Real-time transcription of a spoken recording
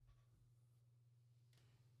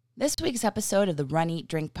This week's episode of the Run, Eat,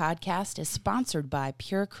 Drink podcast is sponsored by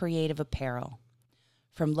Pure Creative Apparel.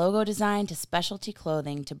 From logo design to specialty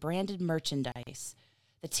clothing to branded merchandise,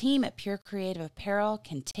 the team at Pure Creative Apparel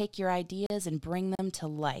can take your ideas and bring them to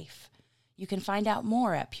life. You can find out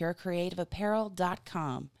more at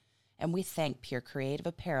purecreativeapparel.com, and we thank Pure Creative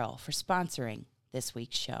Apparel for sponsoring this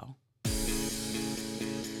week's show.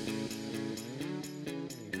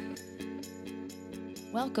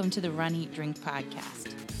 Welcome to the Run, Eat, Drink podcast.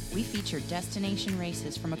 We feature destination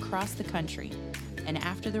races from across the country, and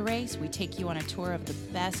after the race, we take you on a tour of the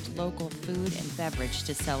best local food and beverage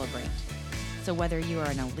to celebrate. So whether you are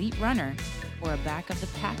an elite runner or a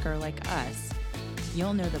back-of-the-packer like us,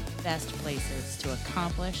 you'll know the best places to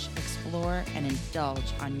accomplish, explore, and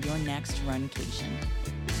indulge on your next runcation.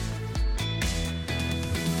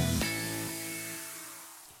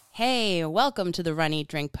 Hey, welcome to the Run, Eat,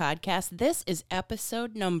 Drink podcast. This is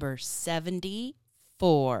episode number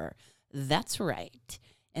 74. That's right.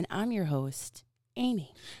 And I'm your host,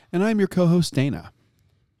 Amy. And I'm your co-host, Dana.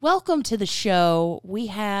 Welcome to the show. We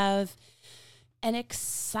have an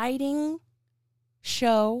exciting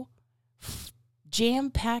show,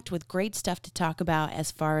 jam-packed with great stuff to talk about as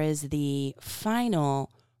far as the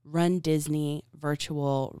final RunDisney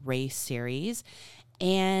virtual race series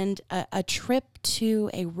and a trip to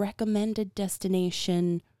a recommended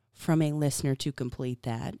destination from a listener to complete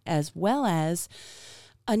that, as well as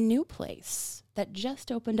a new place that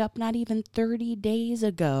just opened up not even 30 days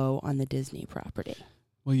ago on the Disney property.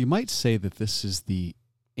 Well, you might say that this is the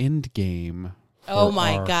end game for Oh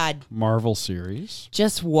my our God. Marvel series.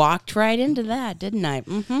 Just walked right into that, didn't I?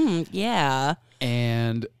 Yeah.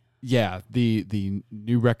 And yeah, the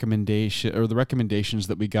new recommendation or the recommendations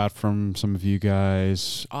that we got from some of you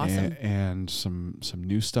guys, Awesome. and some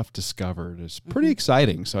new stuff discovered is pretty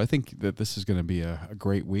exciting. So I think that this is going to be a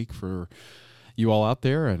great week for you all out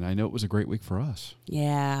there, and I know it was a great week for us.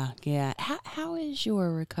 Yeah. How is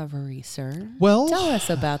your recovery, sir? Well, tell us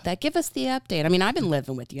about that. Give us the update. I mean, I've been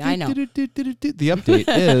living with you. I know. The update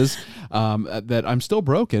is that I'm still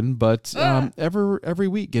broken, but every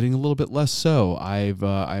week getting a little bit less so.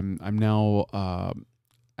 I'm now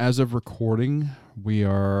as of recording, we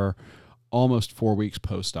are almost 4 weeks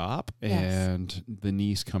post-op, and the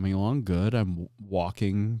knee's coming along good. I'm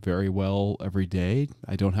walking very well every day.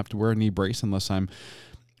 I don't have to wear a knee brace unless I'm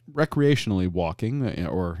recreationally walking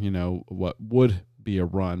or, what would be a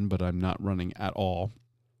run, but I'm not running at all.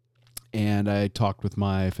 And I talked with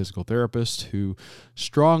my physical therapist who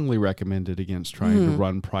strongly recommended against trying to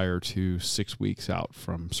run prior to 6 weeks out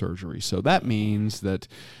from surgery. So that means that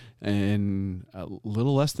in a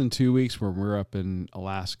little less than 2 weeks, when we're up in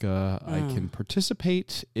Alaska, I can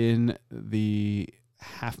participate in the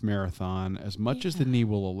half marathon as much as the knee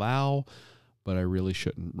will allow, but I really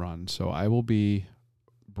shouldn't run. So I will be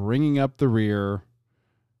bringing up the rear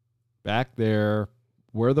back there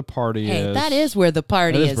where the party is. Hey, that is where the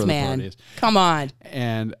party is, man. Come on.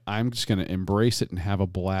 And I'm just going to embrace it and have a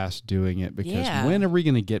blast doing it because when are we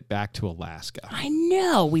going to get back to Alaska? I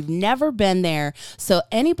know. We've never been there. So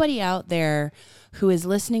anybody out there who is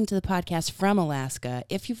listening to the podcast from Alaska,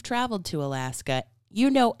 if you've traveled to Alaska, you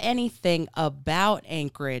know anything about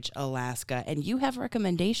Anchorage, Alaska, and you have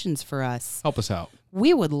recommendations for us, help us out.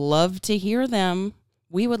 We would love to hear them.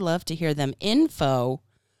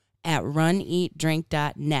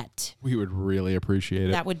 info@runeatdrink.net. We would really appreciate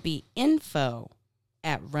it. That would be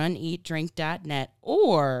info@runeatdrink.net,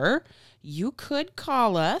 or you could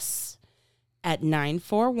call us at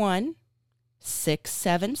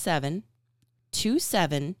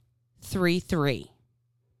 941-677-2733.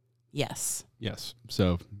 Yes.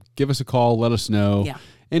 So give us a call. Let us know. Yeah.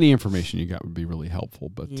 Any information you got would be really helpful.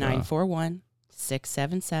 But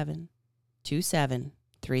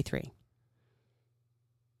 941-677-2733.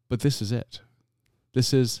 But this is it.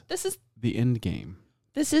 This is the end game.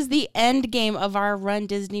 This is the end game of our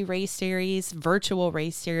RunDisney race series, virtual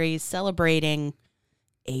race series, celebrating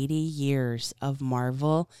 80 years of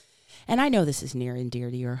Marvel. And I know this is near and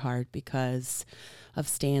dear to your heart because of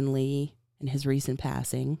Stan Lee and his recent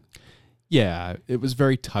passing. Yeah, it was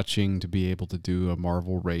very touching to be able to do a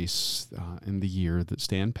Marvel race in the year that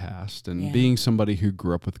Stan passed. And being somebody who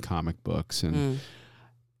grew up with comic books and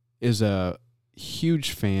is a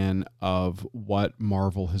huge fan of what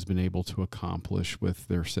Marvel has been able to accomplish with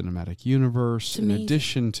their cinematic universe in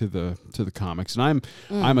addition to the comics. And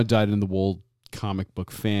I'm a dyed-in-the-wool comic book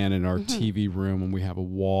fan. In our TV room, and we have a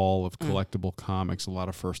wall of collectible comics, a lot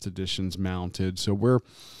of first editions mounted. So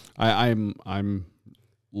I'm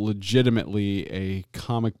legitimately a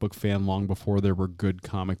comic book fan long before there were good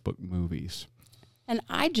comic book movies. And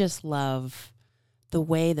I just love the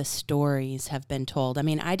way the stories have been told. I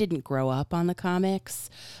mean, I didn't grow up on the comics.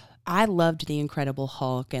 I loved The Incredible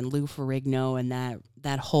Hulk and Lou Ferrigno and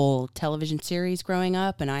that whole television series growing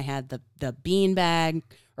up, and I had the bean bag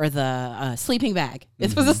or the sleeping bag.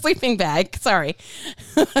 It was a sleeping bag. Sorry,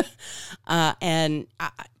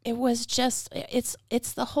 it was just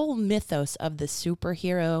it's the whole mythos of the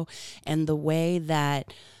superhero and the way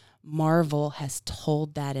that Marvel has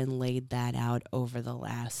told that and laid that out over the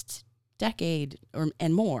last decade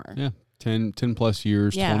and more. Yeah. 10 plus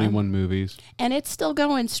years, 21 movies. And it's still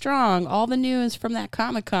going strong. All the news from that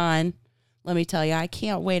Comic-Con, let me tell you, I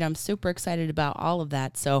can't wait. I'm super excited about all of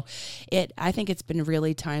that. So I think it's been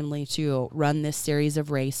really timely to run this series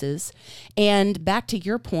of races. And back to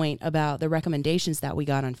your point about the recommendations that we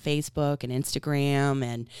got on Facebook and Instagram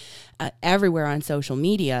and everywhere on social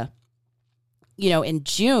media, in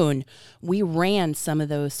June, we ran some of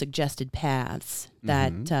those suggested paths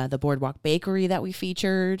that the Boardwalk Bakery that we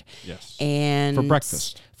featured. Yes. And for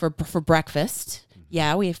breakfast. For breakfast.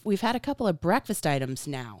 Yeah, we've had a couple of breakfast items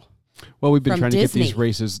now. Well, we've been trying Disney. to get these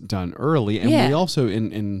races done early. And we also,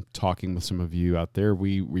 in talking with some of you out there,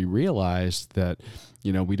 we realized that,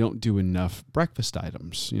 we don't do enough breakfast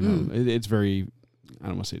items. It's very... I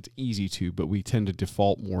don't want to say it's easy to, but we tend to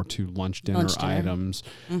default more to lunch dinner items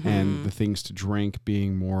and the things to drink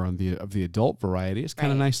being more on the adult variety. It's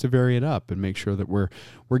kind of nice to vary it up and make sure that we're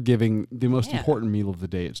giving the most important meal of the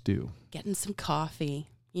day its due. Getting some coffee,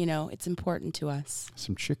 it's important to us.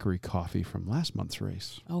 Some chicory coffee from last month's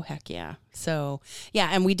race. Oh, heck yeah. So,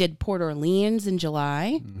 and we did Port Orleans in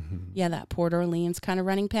July. Yeah, that Port Orleans kind of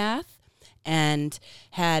running path, and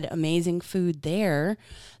had amazing food there.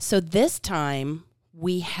 So this time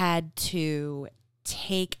we had to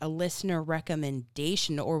take a listener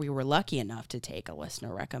recommendation, or we were lucky enough to take a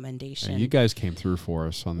listener recommendation. You guys came through for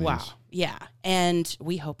us on these. Wow. Yeah. And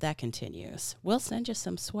we hope that continues. We'll send you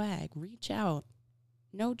some swag. Reach out.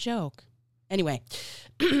 No joke. Anyway,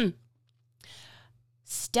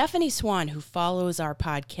 Stephanie Swan, who follows our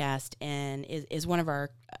podcast and is one of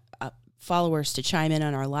our followers to chime in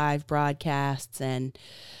on our live broadcasts and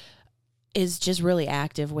is just really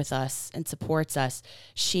active with us and supports us.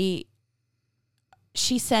 She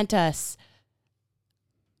sent us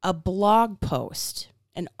a blog post,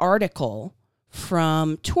 an article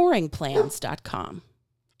from touringplans.com.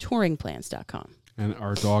 Touringplans.com. And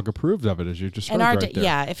our dog approved of it, as you just heard right there.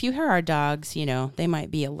 Yeah, if you hear our dogs, they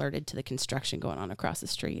might be alerted to the construction going on across the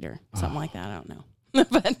street or something like that. I don't know.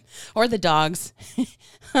 Or the dogs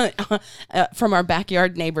from our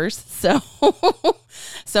backyard neighbors.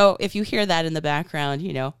 So if you hear that in the background,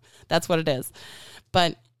 that's what it is.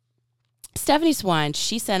 But Stephanie Swan,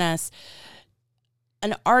 she sent us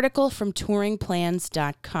an article from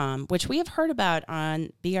touringplans.com, which we have heard about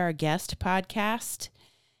on Be Our Guest podcast.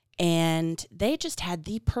 And they just had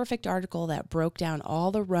the perfect article that broke down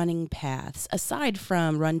all the running paths, aside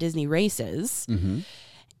from RunDisney races.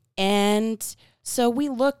 And so we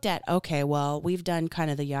looked at, okay, well, we've done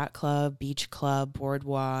kind of the yacht club, beach club,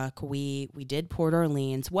 boardwalk. We did Port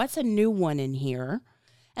Orleans. What's a new one in here?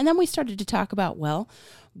 And then we started to talk about, well,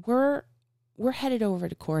 we're headed over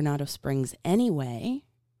to Coronado Springs anyway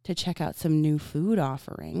to check out some new food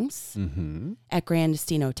offerings at Gran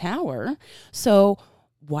Destino Tower. So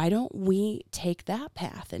why don't we take that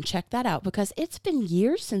path and check that out? Because it's been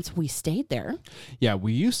years since we stayed there. Yeah,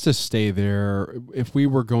 we used to stay there. If we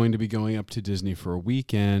were going to be going up to Disney for a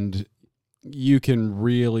weekend, you can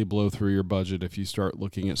really blow through your budget if you start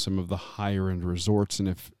looking at some of the higher end resorts. And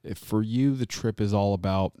if for you the trip is all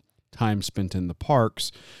about time spent in the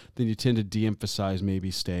parks, then you tend to de-emphasize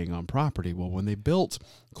maybe staying on property. Well, when they built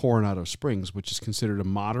Coronado Springs, which is considered a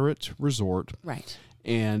moderate resort, right,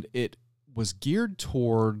 and it was geared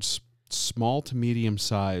towards small to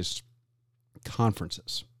medium-sized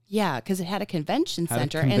conferences. Yeah, because it had a convention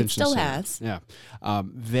center and still has. Yeah.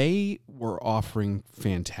 They were offering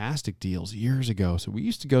fantastic deals years ago, so we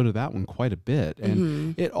used to go to that one quite a bit.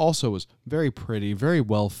 And it also was very pretty, very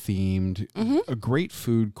well-themed, a great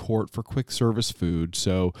food court for quick service food.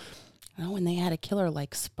 So, and they had a killer,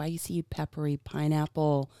 like, spicy, peppery,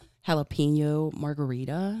 pineapple, jalapeno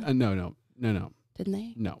margarita. No. Didn't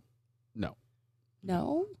they? No?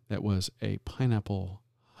 That was a pineapple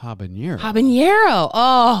habanero.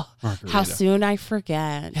 Oh, margarita. How soon I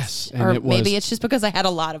forget. Yes. Or maybe it's just because I had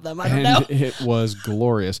a lot of them. I don't know. It was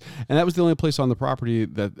glorious. And that was the only place on the property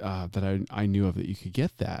that I knew of that you could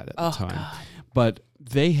get that at the time. God. But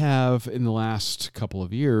they have, in the last couple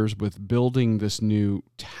of years, with building this new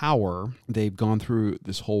tower, they've gone through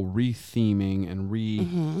this whole re-theming and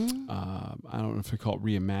I don't know if we call it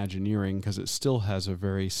reimagineering, because it still has a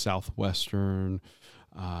very southwestern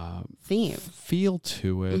feel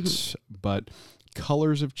to it, but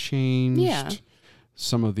colors have changed. Yeah.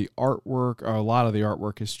 Some of the artwork, or a lot of the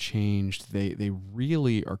artwork has changed. They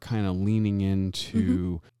really are kind of leaning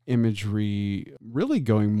into imagery, really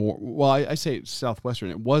going more, well, I say it's Southwestern.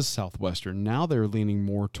 It was Southwestern. Now they're leaning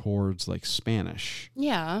more towards like Spanish.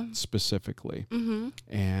 Yeah. Specifically.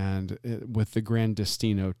 And with the Gran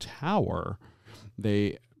Destino Tower,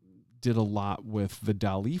 they did a lot with the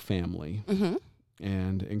Dali family.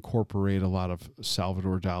 And incorporate a lot of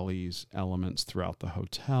Salvador Dali's elements throughout the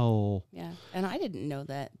hotel. Yeah, and I didn't know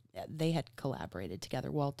that they had collaborated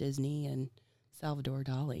together, Walt Disney and Salvador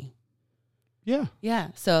Dali. Yeah. Yeah,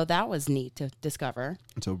 so that was neat to discover.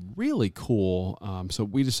 So really cool. So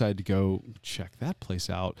we decided to go check that place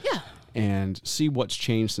out. Yeah. And see what's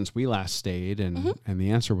changed since we last stayed. And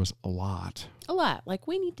the answer was a lot. A lot. Like,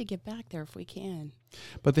 we need to get back there if we can.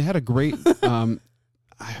 But they had a great...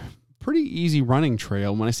 pretty easy running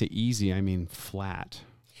trail. When I say easy, I mean flat.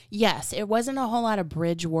 Yes, it wasn't a whole lot of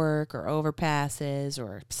bridge work or overpasses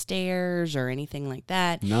or stairs or anything like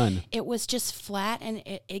that. None. It was just flat, and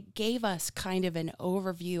it gave us kind of an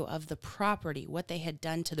overview of the property, what they had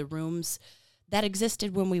done to the rooms that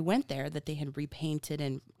existed when we went there, that they had repainted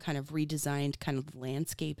and kind of redesigned kind of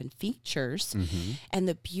landscape and features, and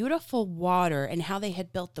the beautiful water and how they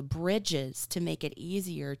had built the bridges to make it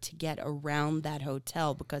easier to get around that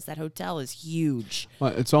hotel, because that hotel is huge.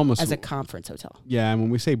 Well, it's almost as a conference hotel. Yeah, and when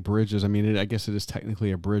we say bridges, I mean, I guess it is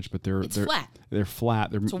technically a bridge, but they're flat. They're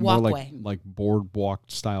flat. They're it's a more walkway. like boardwalk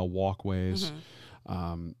style walkways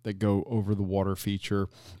that go over the water feature.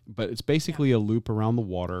 But it's basically a loop around the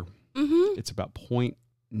water. It's about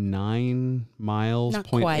 0.9 miles, Not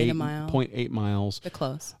quite a mile. 0.8 miles They're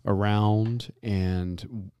close. around,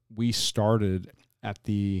 and we started at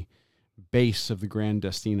the base of the Gran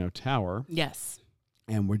Destino Tower. Yes.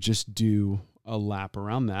 And we're just do a lap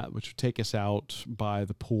around that, which would take us out by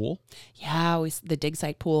the pool. Yeah, the dig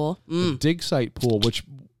site pool. The dig site pool, which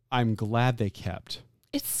I'm glad they kept.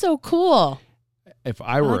 It's so cool. If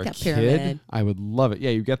I were like a that kid, pyramid. I would love it.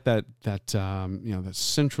 Yeah, you get that that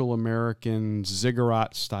Central American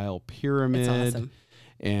ziggurat style pyramid. It's awesome.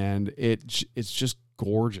 And it's just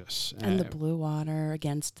gorgeous. And the blue water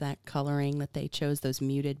against that coloring that they chose, those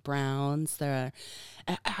muted browns.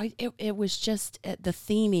 It was just the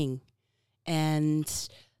theming and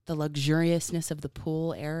the luxuriousness of the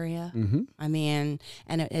pool area. I mean,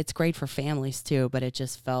 and it's great for families too, but it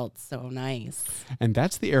just felt so nice. And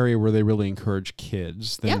that's the area where they really encourage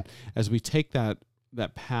kids. Then as we take that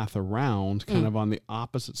path around, kind of on the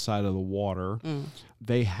opposite side of the water,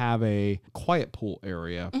 they have a quiet pool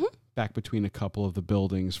area back between a couple of the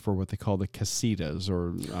buildings for what they call the casitas,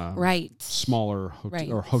 or smaller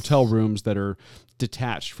hotel rooms that are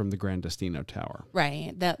detached from the Gran Destino Tower.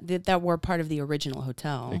 Right, that were part of the original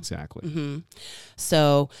hotel. Exactly.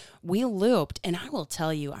 So we looped, and I will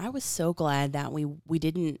tell you, I was so glad that we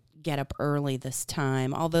didn't get up early this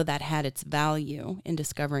time, although that had its value in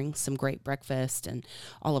discovering some great breakfast and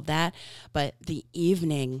all of that. But the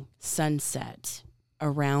evening sunset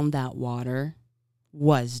around that water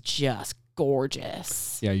was just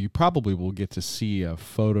gorgeous. Yeah, you probably will get to see a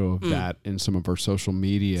photo of that in some of our social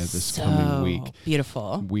media this coming week.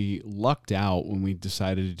 Beautiful. We lucked out when we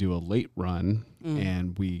decided to do a late run,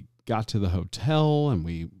 and we got to the hotel, and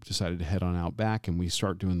we decided to head on out back, and we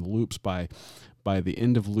start doing the loops by the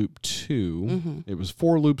end of loop 2. It was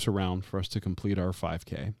 4 loops around for us to complete our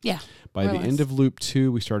 5K. Yeah. By the end of loop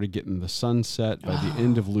 2, we started getting the sunset. By the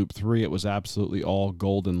end of loop 3, it was absolutely all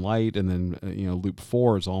golden light. And then, loop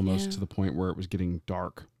 4 is almost to the point where it was getting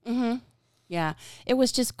dark. Yeah. It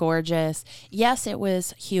was just gorgeous. Yes, it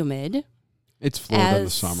was humid. It's Florida in the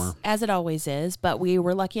summer. As it always is. But we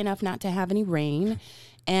were lucky enough not to have any rain.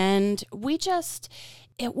 And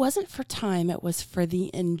it wasn't for time, it was for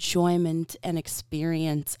the enjoyment and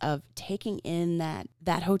experience of taking in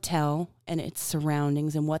that hotel and its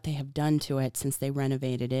surroundings and what they have done to it since they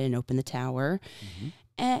renovated it and opened the tower.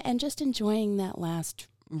 And just enjoying that last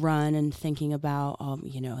run and thinking about,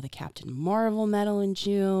 the Captain Marvel medal in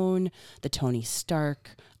June, the Tony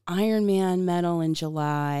Stark Iron Man medal in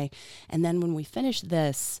July. And then when we finished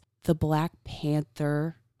this, the Black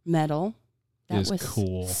Panther medal. That was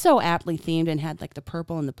cool. So aptly themed and had like the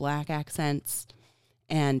purple and the black accents.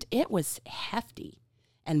 And it was hefty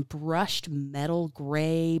and brushed metal,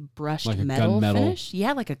 gray brushed like metal finish.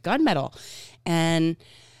 Yeah, like a gunmetal. And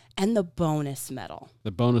the bonus medal.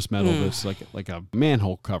 The bonus medal that's like a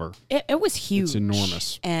manhole cover. It was huge. It's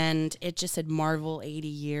enormous. And it just said Marvel 80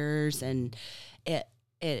 years. And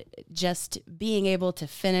it just being able to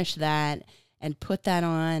finish that and put that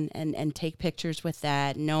on and take pictures with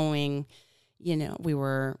that, knowing we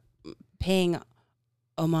were paying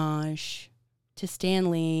homage to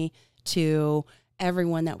Stan Lee, to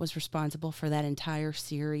everyone that was responsible for that entire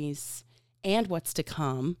series and what's to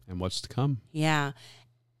come. Yeah.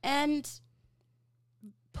 And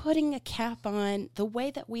putting a cap on the way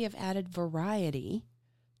that we have added variety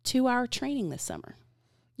to our training this summer.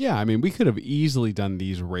 Yeah, I mean, we could have easily done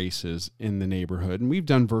these races in the neighborhood, and we've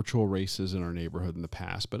done virtual races in our neighborhood in the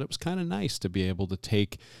past, but it was kind of nice to be able to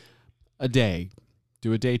take a day,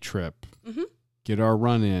 do a day trip, get our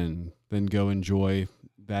run in, then go enjoy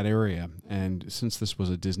that area. And since this was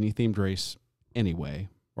a Disney-themed race anyway,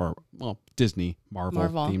 or, well, Disney,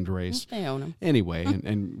 Marvel-themed race. They own them. Anyway,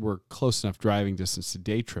 and we're close enough driving distance to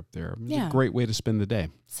day trip there. It's a great way to spend the day.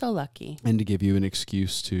 So lucky. And to give you an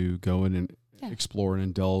excuse to go in and explore and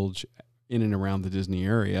indulge in and around the Disney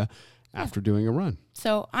area after doing a run.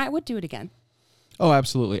 So I would do it again. Oh,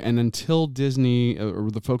 absolutely. And until Disney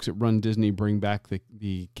or the folks at RunDisney bring back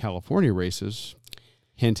the California races,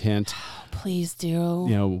 hint, hint. Please do.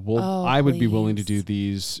 I would be willing to do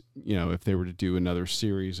these, if they were to do another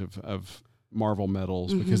series of Marvel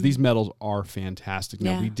medals, because these medals are fantastic.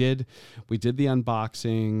 Now, we did the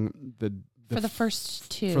unboxing, for the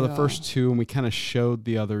first two. And we kind of showed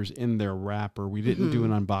the others in their wrapper. We didn't do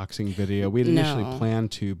an unboxing video. We had initially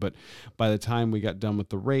planned to, but by the time we got done with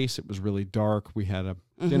the race, it was really dark. We had a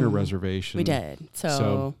dinner reservation. We did.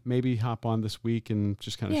 So maybe hop on this week and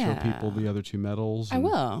just kind of show people the other two medals. I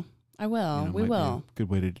will. We will. Good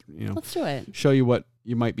way to, let's do it. Show you what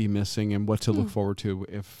you might be missing and what to look forward to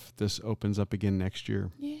if this opens up again next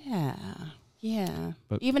year. Yeah.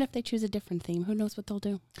 But even if they choose a different theme, who knows what they'll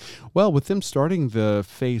do? Well, with them starting the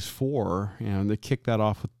phase 4, they kick that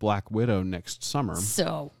off with Black Widow next summer.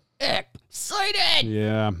 So excited!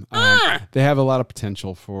 Yeah. They have a lot of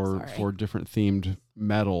potential for different themed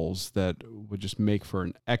medals that would just make for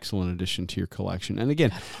an excellent addition to your collection. And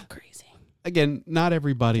again, crazy. Again, not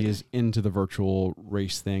everybody is into the virtual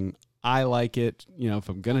race thing. I like it. If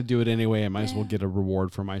I'm going to do it anyway, I might as well get a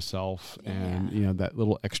reward for myself and, that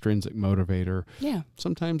little extrinsic motivator. Yeah.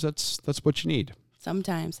 Sometimes that's what you need.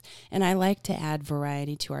 Sometimes. And I like to add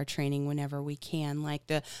variety to our training whenever we can. Like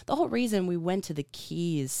the whole reason we went to the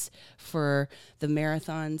Keys for the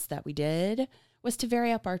marathons that we did was to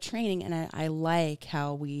vary up our training. And I like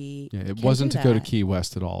how we it wasn't to go to Key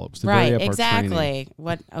West at all. It was to vary up our training. Right,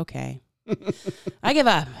 exactly. Okay. I give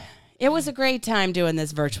up. It was a great time doing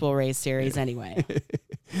this virtual race series anyway.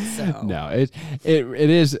 So. No, it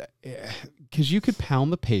is, because you could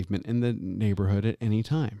pound the pavement in the neighborhood at any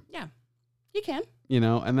time. Yeah, you can.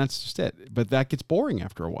 And that's just it. But that gets boring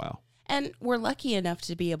after a while. And we're lucky enough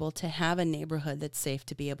to be able to have a neighborhood that's safe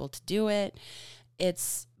to be able to do it.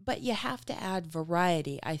 But you have to add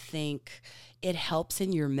variety. I think it helps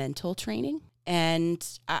in your mental training. And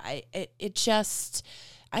I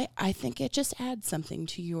think it just adds something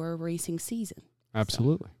to your racing season.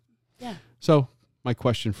 Absolutely. So, yeah. So my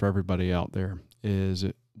question for everybody out there is,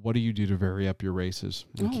 what do you do to vary up your races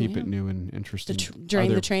and keep it new and interesting?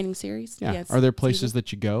 During the training series? Yeah. Yes. Are there places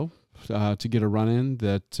that you go to get a run in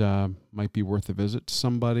that might be worth a visit to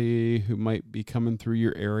somebody who might be coming through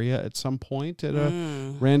your area at some point at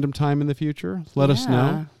a random time in the future? Let us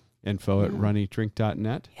know. Info at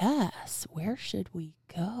runnydrink.net. Yes. Where should we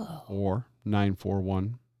go? Or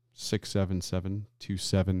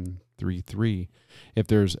 941-677-2733. If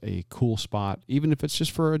there's a cool spot, even if it's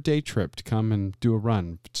just for a day trip to come and do a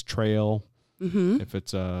run, if it's trail, if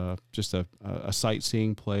it's just a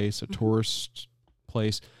sightseeing place, a tourist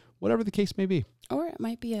place, whatever the case may be. Or it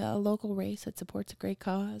might be a local race that supports a great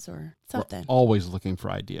cause or something. We're always looking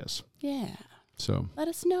for ideas. Yeah. So let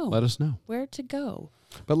us know. Where to go.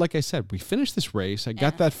 But like I said, we finished this race. I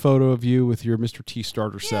got that photo of you with your Mr. T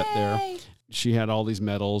starter set there. She had all these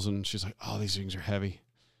medals, and she's like, oh, these things are heavy.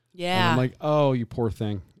 Yeah. And I'm like, oh, you poor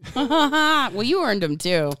thing. Well, you earned them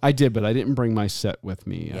too. I did, but I didn't bring my set with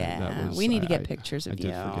me. Yeah, we need to get pictures of you.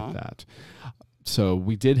 I did forget that. So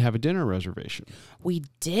we did have a dinner reservation. We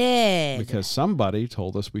did. Because somebody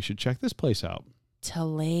told us we should check this place out.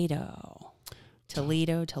 Toledo.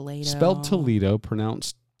 Spelled Toledo,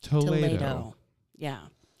 pronounced Toledo. Yeah.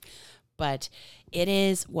 But it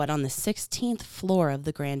is on the 16th floor of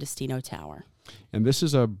the Gran Destino Tower. And this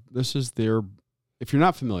is their, if you're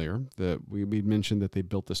not familiar, we mentioned that they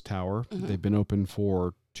built this tower. They've been open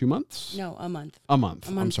for 2 months? No, a month. A month.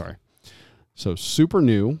 I'm sorry. So super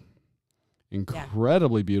new,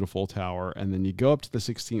 incredibly beautiful tower. And then you go up to the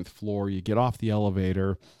 16th floor, you get off the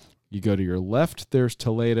elevator, you go to your left, there's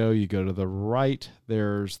Toledo. You go to the right,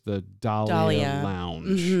 there's the Dahlia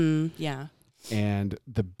Lounge. Yeah. And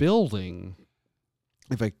the building,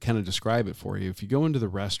 if I kind of describe it for you, if you go into the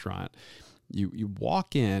restaurant, You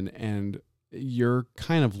walk in and you're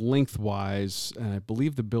kind of lengthwise, and I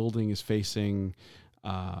believe the building is facing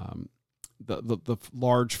the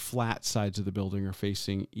large flat sides of the building are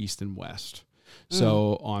facing east and west.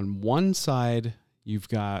 So on one side, you've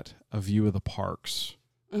got a view of the parks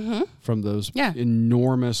from those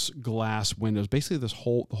enormous glass windows. Basically, the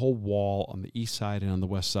whole wall on the east side and on the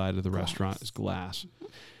west side of the restaurant is glass.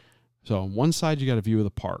 So on one side, you got a view of the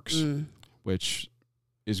parks, which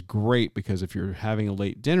is great because if you're having a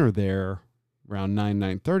late dinner there, around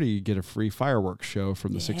 9:30, you get a free fireworks show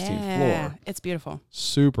from the 16th floor. It's beautiful.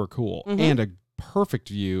 Super cool. And a perfect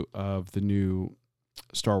view of the new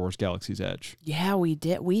Star Wars Galaxy's Edge. Yeah, we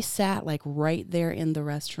did. We sat like right there in the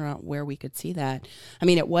restaurant where we could see that. I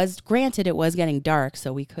mean, it was getting dark,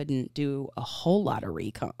 so we couldn't do a whole lot of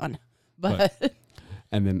recon. But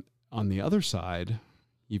and then on the other side,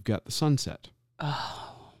 you've got the sunset.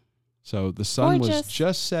 Oh. So the sun Gorgeous. was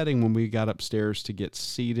just setting when we got upstairs to get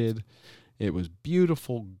seated. It was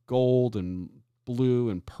beautiful gold and blue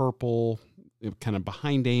and purple. It was kind of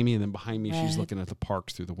behind Amy, and then behind me, she's looking at the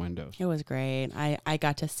parks through the windows. It was great. I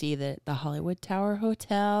got to see the Hollywood Tower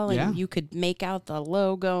Hotel, and you could make out the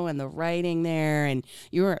logo and the writing there, and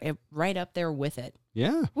you were right up there with it.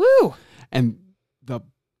 Yeah. Woo! And the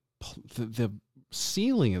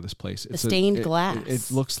ceiling of this place, The stained glass.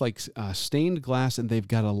 It looks like stained glass, and they've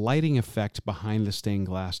got a lighting effect behind the stained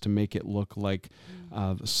glass to make it look like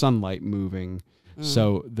the sunlight moving.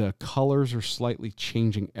 So the colors are slightly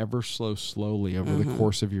changing ever so slowly over the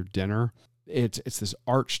course of your dinner. It's this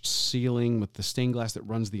arched ceiling with the stained glass that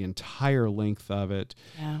runs the entire length of it.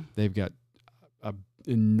 Yeah. They've got a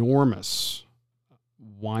enormous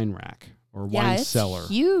wine rack or wine cellar.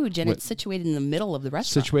 Huge, and it's situated in the middle of the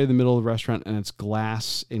restaurant. Situated in the middle of the restaurant, and it's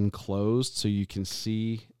glass enclosed, so you can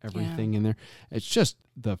see everything in there. It's just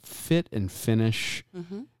the fit and finish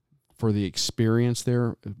for the experience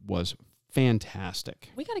there was fantastic.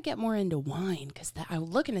 We got to get more into wine because I was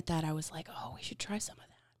looking at that. I was like, oh, we should try some of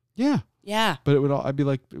that. Yeah. Yeah. But I'd be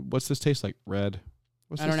like, what's this taste like? Red.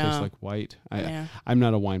 What's this taste like? White. I'm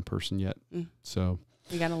not a wine person yet. So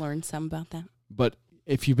we got to learn some about that. But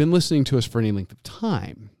if you've been listening to us for any length of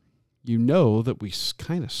time, you know that we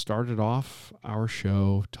kind of started off our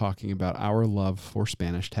show talking about our love for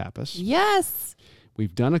Spanish tapas. Yes.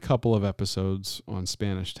 We've done a couple of episodes on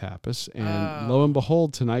Spanish tapas, and lo and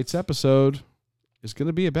behold, tonight's episode is going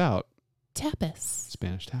to be about tapas.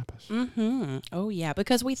 Spanish tapas. Oh, yeah,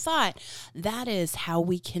 because we thought that is how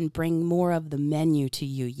we can bring more of the menu to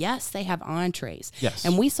you. Yes, they have entrees. Yes.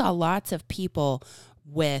 And we saw lots of people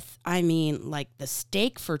with, like the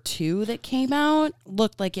steak for two that came out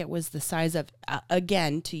looked like it was the size of,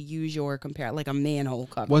 again, to use your compare, like a manhole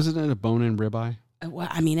cover. Wasn't it a bone-in ribeye? Well,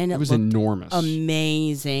 and it was looked enormous.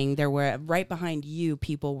 Amazing. There were, right behind you,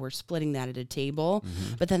 people were splitting that at a table.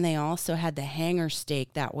 But then they also had the hanger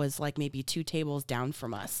steak that was like maybe 2 tables down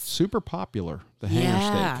from us. Super popular, the hanger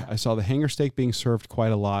steak. I saw the hanger steak being served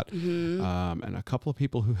quite a lot. And a couple of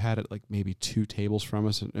people who had it like maybe 2 tables from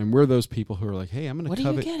us. And we're those people who are like, hey, I'm going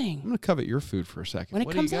to covet your food for a second. When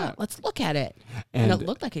it comes out, let's look at it. And it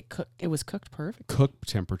looked like it was cooked perfect. Cook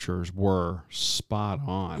temperatures were spot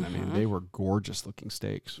on. I mean, they were gorgeous looking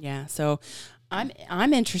steaks. Yeah, so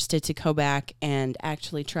I'm interested to go back and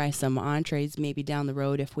actually try some entrees maybe down the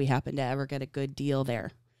road if we happen to ever get a good deal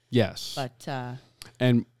there. Yes. But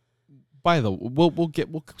and by the way,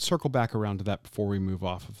 we'll circle back around to that before we move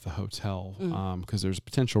off of the hotel because there's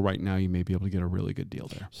potential right now you may be able to get a really good deal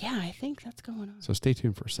there. Yeah, I think that's going on. So stay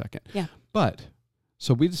tuned for a second. Yeah. But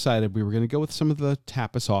so we decided we were going to go with some of the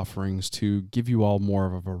tapas offerings to give you all more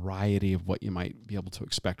of a variety of what you might be able to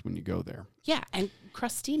expect when you go there. Yeah, and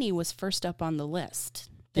crostini was first up on the list.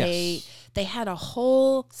 Yes. They had a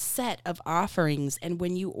whole set of offerings, and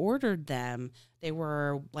when you ordered them, they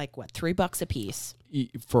were like, what, $3 a piece?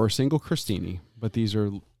 For a single crostini, but these are,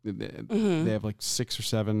 they have like 6 or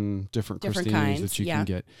 7 different crostinis kinds, that you can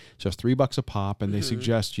get. Just $3 a pop, and they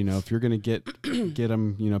suggest, if you're going to get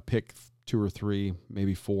them, pick 2 or 3,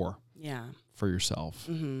 maybe 4. Yeah. For yourself.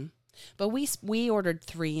 But we ordered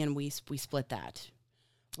 3 and we split that,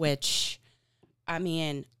 which,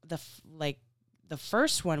 the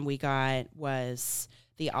first one we got was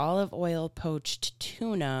the olive oil poached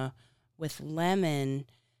tuna with lemon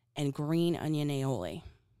and green onion aioli.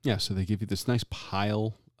 Yeah, so they give you this nice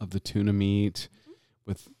pile of the tuna meat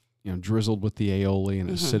with, drizzled with the aioli, and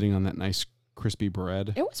it's sitting on that nice crispy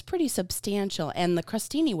bread. It was pretty substantial, and the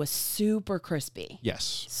crostini was super crispy.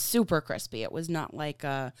 Yes. Super crispy. It was not like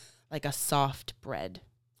a soft bread.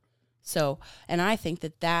 So, and I think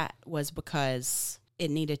that was because it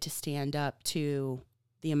needed to stand up to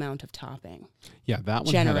the amount of topping. Yeah, that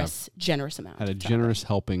one generous amount. had a of generous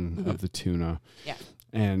helping Mm-hmm. of the tuna. Yeah.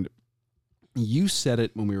 And you said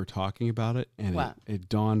it when we were talking about it, and it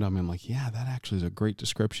dawned on me. I'm like, yeah, that actually is a great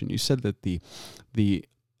description. You said that the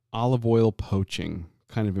olive oil poaching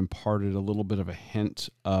kind of imparted a little bit of a hint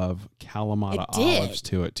of Kalamata olives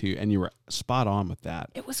to it too, and you were spot on with that.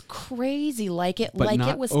 It was crazy, but not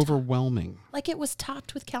it was overwhelming. like it was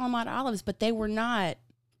topped with Kalamata olives, but they were not.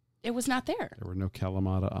 It was not there. There were no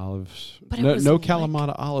Kalamata olives. But no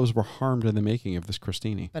Kalamata olives were harmed in the making of this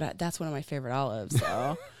crostini. But that's one of my favorite olives.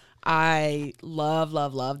 So I love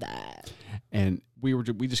that. And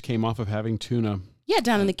we just came off of having tuna. Yeah,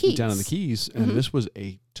 down in the Keys. And this was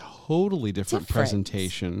a totally different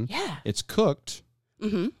presentation. Yeah. It's cooked,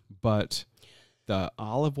 but the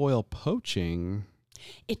olive oil poaching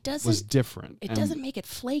was different. It doesn't make it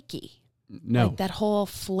flaky. No. Like that whole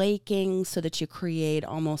flaking so that you create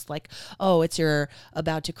almost like, you're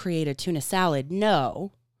about to create a tuna salad.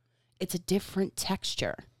 No, it's a different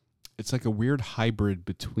texture. It's like a weird hybrid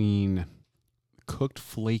between cooked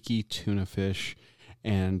flaky tuna fish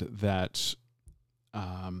and that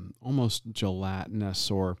almost gelatinous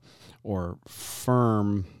or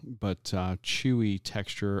firm but chewy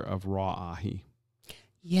texture of raw ahi.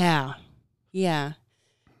 Yeah. And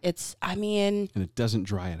it doesn't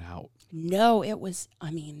dry it out. No, it was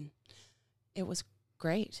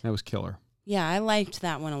great. That was killer. Yeah, I liked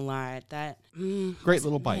that one a lot. That great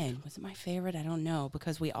little bite. Was it my favorite? I don't know,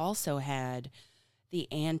 because we also had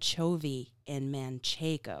the anchovy in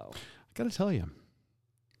manchego. I got to tell you,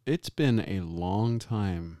 it's been a long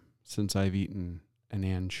time since I've eaten an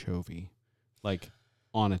anchovy, like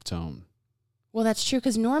on its own. Well, that's true,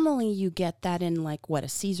 because normally you get that in like a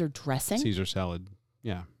Caesar dressing? Caesar salad,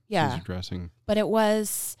 yeah. Caesar dressing. But it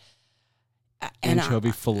was...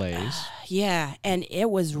 anchovy fillets. Yeah, and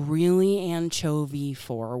it was really anchovy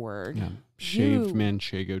forward. Yeah. Shaved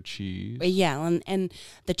manchego cheese. Yeah, and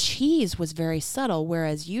the cheese was very subtle,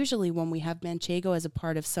 whereas usually when we have manchego as a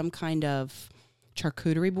part of some kind of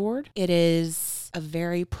charcuterie board, it is a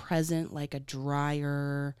very present, like a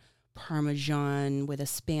drier Parmesan with a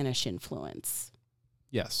Spanish influence.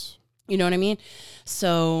 Yes. You know what I mean?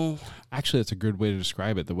 So actually, that's a good way to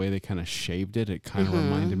describe it. The way they kind of shaved it, it kind of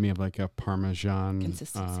reminded me of like a Parmesan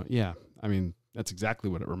consistency. Yeah, I mean that's exactly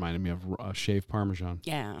what it reminded me of, a shaved Parmesan.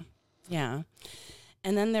 Yeah.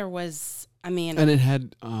 And then there was, and it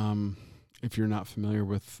had, if you're not familiar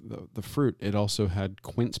with the fruit, it also had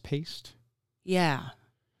quince paste. Yeah.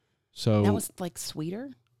 So that was like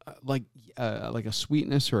sweeter. Like a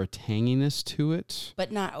sweetness or a tanginess to it,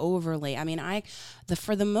 but not overly.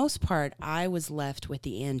 For the most part, I was left with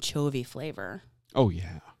the anchovy flavor. Oh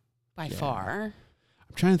yeah, by far.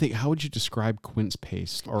 I'm trying to think. How would you describe quince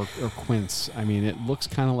paste or quince? I mean, it looks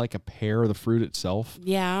kind of like a pear, the fruit itself.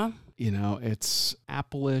 Yeah. It's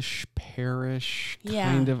apple-ish, pearish,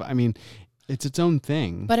 kind of. I mean, it's its own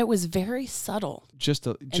thing. But it was very subtle. Just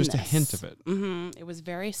a hint of it. Mm-hmm. It was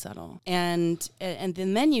very subtle. And the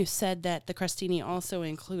menu said that the crostini also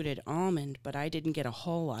included almond, but I didn't get a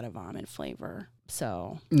whole lot of almond flavor.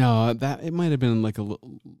 So no, that it might have been like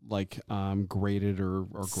grated or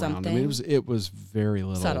ground. Something. I mean, it was very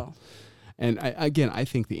little. Subtle. And I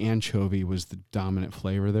think the anchovy was the dominant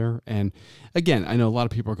flavor there. And again, I know a lot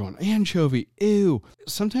of people are going, anchovy, ew.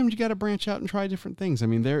 Sometimes you got to branch out and try different things. I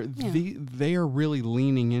mean, they are really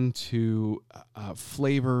leaning into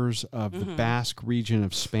flavors of the Basque region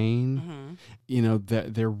of Spain. Mm-hmm.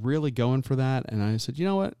 They're really going for that. And I said, you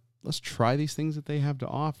know what? Let's try these things that they have to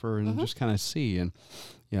offer and just kind of see. And,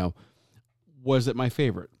 was it my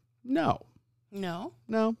favorite? No.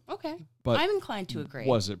 Okay. But I'm inclined to agree.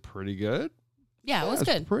 Was it pretty good? Yeah, it was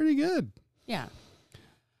good. Pretty good. Yeah.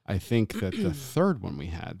 I think that the third one we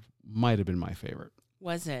had might have been my favorite.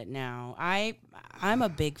 Was it now? I'm a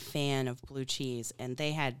big fan of blue cheese, and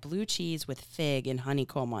they had blue cheese with fig and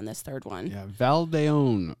honeycomb on this third one. Yeah,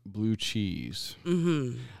 Valdeón blue cheese.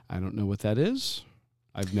 Mm-hmm. I don't know what that is.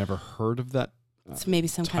 I've never heard of that. It's maybe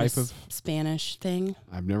some kind of Spanish thing.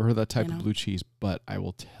 I've never heard that type of blue cheese, but I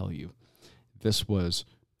will tell you, this was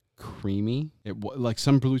creamy. Like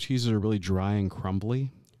some blue cheeses are really dry and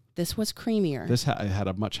crumbly. This was creamier. This had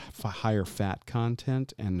a much higher fat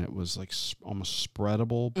content, and it was like almost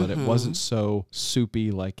spreadable, but it wasn't so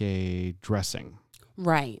soupy like a dressing.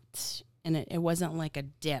 Right. And it wasn't like a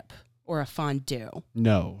dip or a fondue.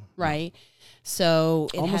 No. Right? So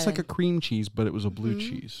it almost like a cream cheese, but it was a blue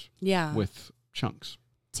cheese. Yeah. With chunks.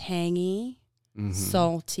 Tangy,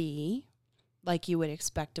 salty, like you would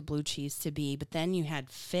expect a blue cheese to be, but then you had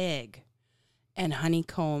fig and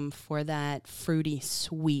honeycomb for that fruity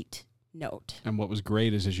sweet note. And what was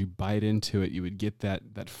great is as you bite into it, you would get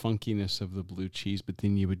that funkiness of the blue cheese, but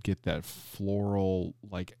then you would get that floral,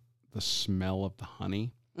 like the smell of the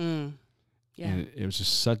honey. Mm. Yeah. And it was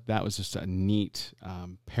just that was just a neat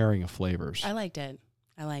pairing of flavors. I liked it.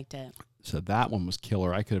 So that one was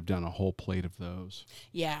killer. I could have done a whole plate of those.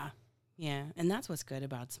 Yeah. Yeah. And that's what's good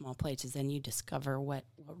about small plates is then you discover what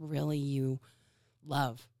really you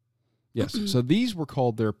love. Yes. So these were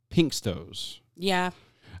called their pink stows. Yeah.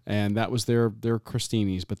 And that was their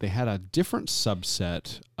crostinis, but they had a different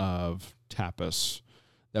subset of tapas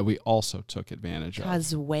that we also took advantage of.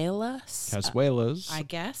 Cazuelas, I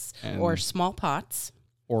guess, or small pots.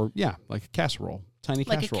 Or, yeah, like a casserole, tiny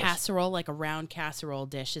casseroles. Like a casserole, like a round casserole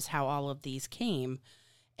dish is how all of these came.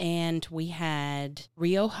 And we had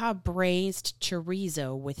Rioja braised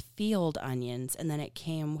chorizo with field onions, and then it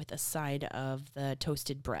came with a side of the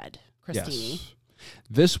toasted bread, crostini. Yes.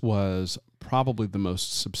 This was probably the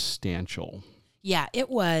most substantial it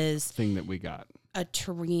was thing that we got. A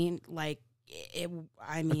terrine, like, a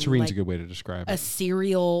terrine's like a good way to describe it. A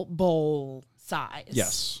cereal bowl size.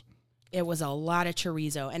 Yes. It was a lot of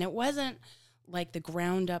chorizo, and it wasn't like the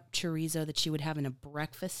ground up chorizo that you would have in a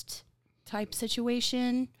breakfast type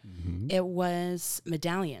situation. Mm-hmm. It was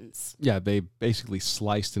medallions. Yeah, they basically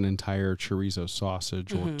sliced an entire chorizo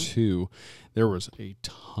sausage or two. There was a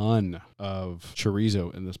ton of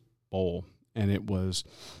chorizo in this bowl, and it was,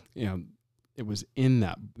 it was in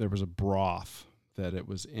that. There was a broth that it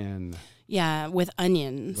was in. Yeah, with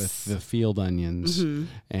onions. With the field onions. Mm-hmm.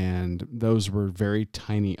 And those were very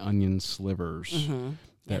tiny onion slivers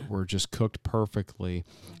that were just cooked perfectly.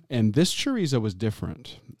 And this chorizo was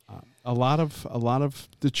different. A lot of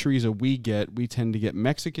the chorizo we tend to get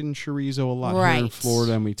Mexican chorizo a lot here in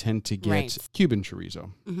Florida, and we tend to get Cuban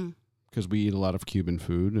chorizo. Because we eat a lot of Cuban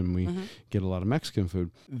food and we get a lot of Mexican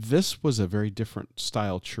food. This was a very different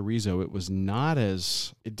style chorizo. It was not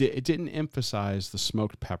as, it didn't emphasize the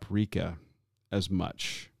smoked paprika as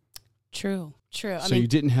much. True. So you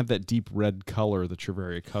didn't have that deep red color that you're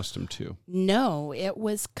very accustomed to. No, it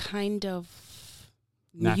was kind of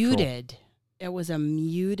natural. Muted. It was a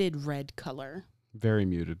muted red color. Very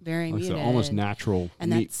muted. Very muted. Almost natural.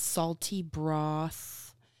 And that salty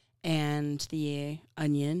broth and the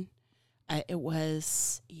onion. It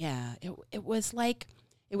was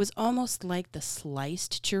almost like the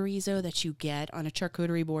sliced chorizo that you get on a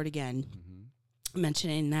charcuterie board again,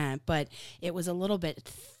 mentioning that, but it was a little bit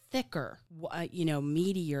thicker,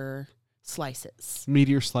 meatier slices.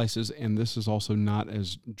 Meatier slices, and this is also not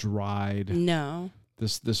as dried. No.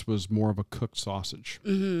 This was more of a cooked sausage.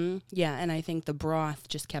 Mm-hmm. Yeah, and I think the broth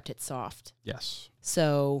just kept it soft. Yes.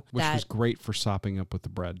 So which was great for sopping up with the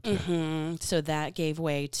bread, too. Mm-hmm. So that gave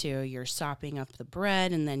way to your sopping up the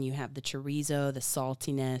bread, and then you have the chorizo, the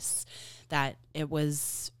saltiness. That it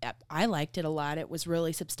was, I liked it a lot. It was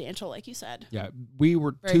really substantial, like you said. Yeah, we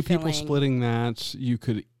were very two filling. People splitting that. You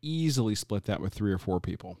could easily split that with 3 or 4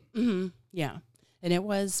 people. Mm-hmm. Yeah, and it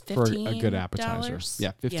was $15 for a good appetizer.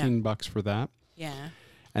 Yeah, $15 for that. Yeah.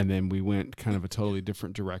 And then we went kind of a totally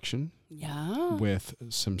different direction. Yeah. With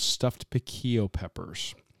some stuffed piquillo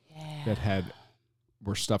peppers that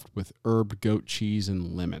were stuffed with herb, goat cheese,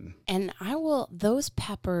 and lemon. And those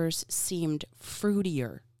peppers seemed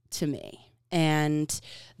fruitier to me. And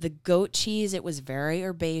the goat cheese, it was very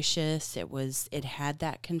herbaceous. It had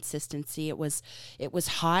that consistency. It was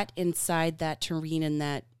hot inside that terrine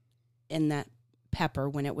in that pepper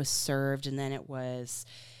when it was served, and then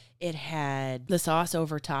it had the sauce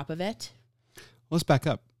over top of it. Let's back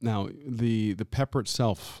up. Now, the pepper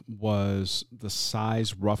itself was the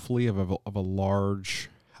size roughly of a large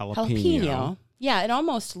jalapeno. Yeah, it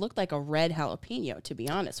almost looked like a red jalapeno, to be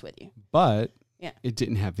honest with you. But it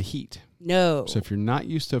didn't have the heat. No. So if you're not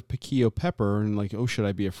used to piquillo pepper and like, oh, should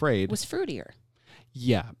I be afraid? It was fruitier.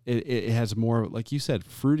 Yeah, it has more, like you said,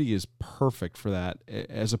 fruity is perfect for that,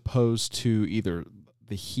 as opposed to either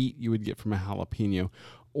the heat you would get from a jalapeno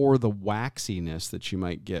or the waxiness that you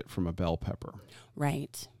might get from a bell pepper.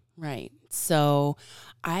 Right. So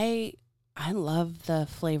I love the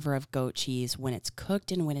flavor of goat cheese when it's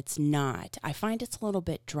cooked and when it's not. I find it's a little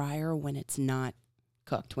bit drier when it's not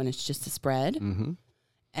cooked, when it's just a spread. Mm-hmm.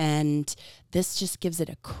 And this just gives it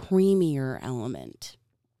a creamier element.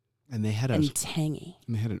 And they had tangy.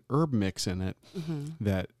 And they had an herb mix in it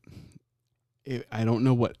that I don't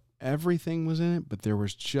know what everything was in it, but there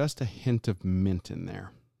was just a hint of mint in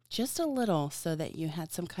there. Just a little, so that you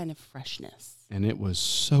had some kind of freshness. And it was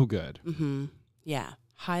so good. Mm-hmm. Yeah.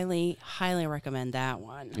 Highly, highly recommend that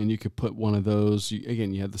one. And you could put one of those,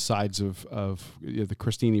 you had the sides of the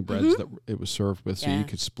crostini breads that it was served with, so you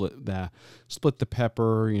could split the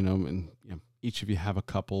pepper, and each of you have a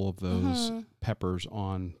couple of those peppers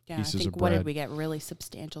on pieces of bread. What did we get? Really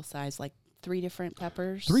substantial size, like 3 different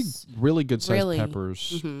peppers. 3 really good sized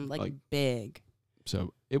peppers. Like big.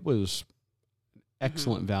 So it was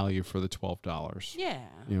excellent value for the $12. Yeah.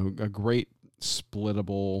 A great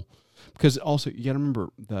splittable, because also you got to remember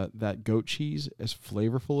that goat cheese, as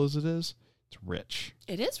flavorful as it is, it's rich.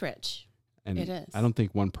 It is rich. And it is. I don't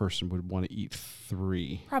think one person would want to eat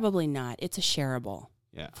 3. Probably not. It's a shareable.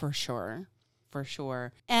 Yeah. For sure. For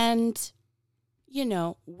sure. And,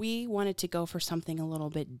 we wanted to go for something a little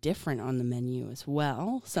bit different on the menu as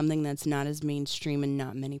well. Something that's not as mainstream and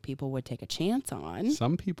not many people would take a chance on.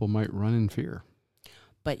 Some people might run in fear.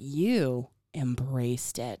 But you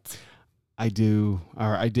embraced it. I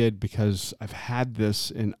did, because I've had this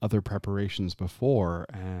in other preparations before,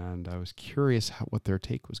 and I was curious what their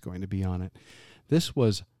take was going to be on it. This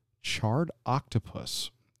was charred octopus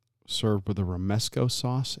served with a romesco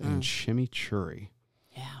sauce and chimichurri.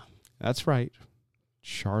 Yeah. That's right.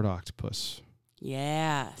 Charred octopus.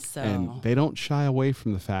 Yeah. So. And they don't shy away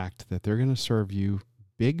from the fact that they're going to serve you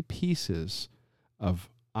big pieces of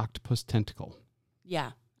octopus tentacle.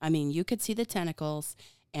 Yeah. I mean, you could see the tentacles,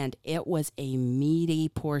 and it was a meaty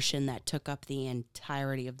portion that took up the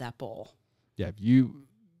entirety of that bowl. Yeah, you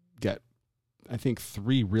get, I think,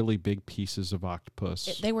 3 really big pieces of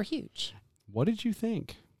octopus. They were huge. What did you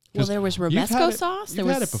think? Well, there was romesco sauce. You've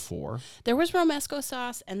had it before. There was romesco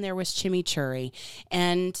sauce, and there was chimichurri.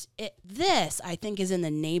 And this, I think, is in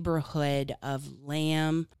the neighborhood of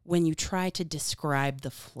lamb when you try to describe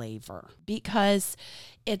the flavor. Because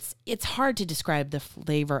it's hard to describe the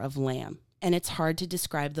flavor of lamb. And it's hard to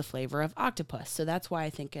describe the flavor of octopus. So that's why I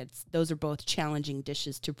think those are both challenging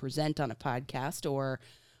dishes to present on a podcast or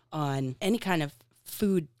on any kind of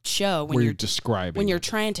food show. When you're describing. When you're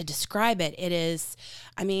trying to describe it, it is,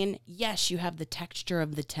 I mean, yes, you have the texture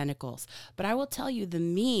of the tentacles. But I will tell you, the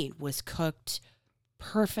meat was cooked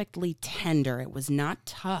perfectly tender. It was not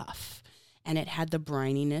tough. And it had the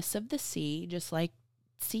brininess of the sea, just like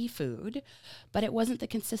seafood, but it wasn't the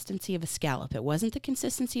consistency of a scallop. It wasn't the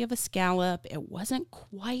consistency of a scallop. It wasn't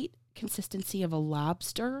quite consistency of a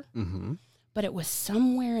lobster, but it was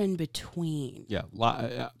somewhere in between. Yeah,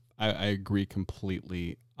 I agree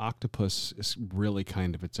completely. Octopus is really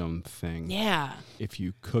kind of its own thing. Yeah. If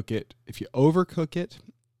you overcook it,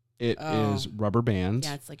 it is rubber bands.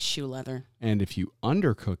 Yeah, it's like shoe leather. And if you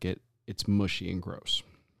undercook it, it's mushy and gross.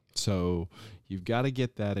 So you've got to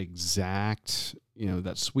get that exact,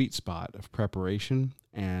 that sweet spot of preparation,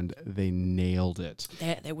 and they nailed it.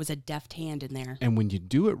 There was a deft hand in there. And when you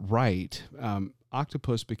do it right,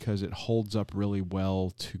 octopus, because it holds up really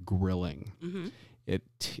well to grilling,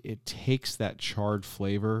 it takes that charred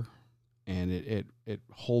flavor, and it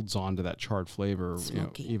holds on to that charred flavor,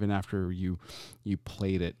 even after you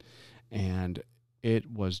plate it. And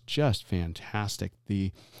it was just fantastic.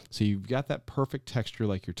 So you've got that perfect texture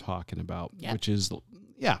like you're talking about, which is,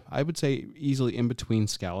 I would say easily in between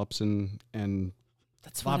scallops and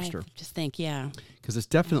that's lobster. What I just think, because it's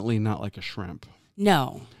definitely not like a shrimp.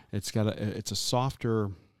 No, it's a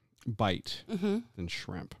softer bite than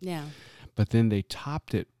shrimp. Yeah, but then they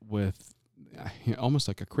topped it with almost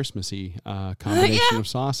like a Christmassy combination of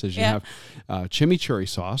sauces. You have chimichurri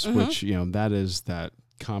sauce, which that is that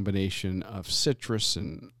combination of citrus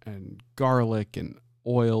and garlic and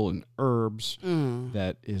oil and herbs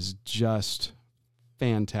that is just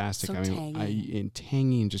fantastic. So tangy.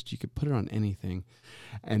 Tangy, and just you could put it on anything.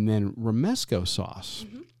 And then romesco sauce,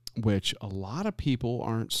 which a lot of people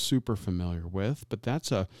aren't super familiar with, but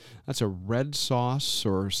that's a red sauce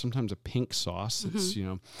or sometimes a pink sauce. It's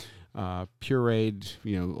pureed,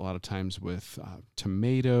 a lot of times with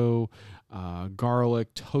tomato,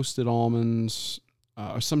 garlic, toasted almonds,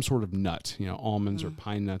 or some sort of nut, almonds or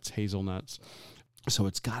pine nuts, hazelnuts. So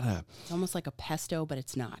it's almost like a pesto, but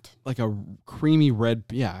it's not. Like a creamy red,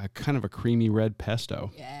 kind of a creamy red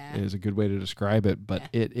pesto is a good way to describe it. But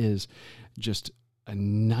it is just a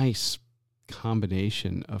nice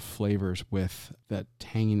combination of flavors with that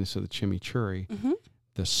tanginess of the chimichurri,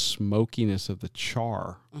 the smokiness of the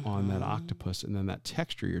char on that octopus, and then that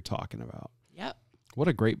texture you're talking about. Yep. What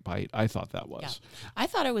a great bite I thought that was. Yeah. I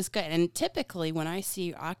thought it was good. And typically when I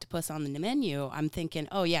see octopus on the menu, I'm thinking,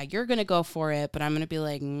 oh, yeah, you're going to go for it. But I'm going to be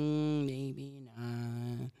like, maybe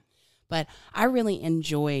not. But I really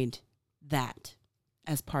enjoyed that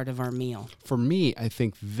as part of our meal. For me, I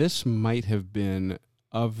think this might have been,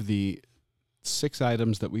 of the 6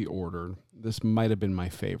 items that we ordered, this might have been my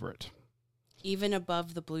favorite. Even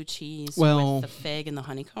above the blue cheese with the fig and the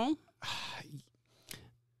honeycomb?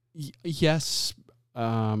 Yes.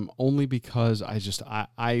 Only because I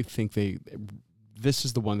think this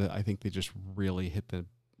is the one that I think they just really hit the.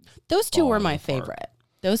 Those two were ball my out of the park. favorite.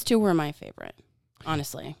 Those two were my favorite,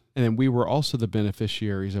 honestly. And then we were also the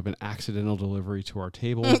beneficiaries of an accidental delivery to our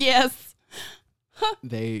table. Yes.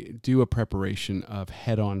 They do a preparation of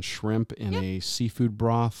head-on shrimp in a seafood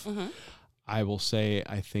broth. Mm-hmm. I will say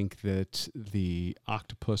I think that the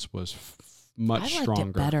octopus was much I liked stronger.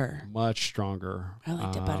 it better. Much stronger. I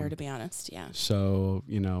liked it better, to be honest. Yeah. So,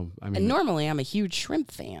 I mean. And normally I'm a huge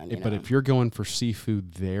shrimp fan. But if you're going for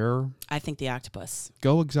seafood there. I think the octopus.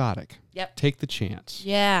 Go exotic. Yep. Take the chance.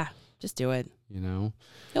 Yeah. Just do it. You'll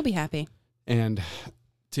be happy. And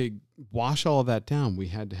to wash all of that down, we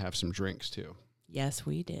had to have some drinks too. Yes,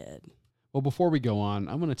 we did. Well, before we go on,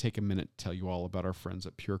 I'm going to take a minute to tell you all about our friends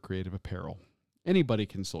at Pure Creative Apparel. Anybody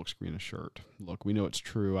can silkscreen a shirt. Look, we know it's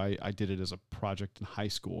true. I did it as a project in high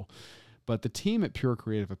school. But the team at Pure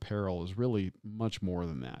Creative Apparel is really much more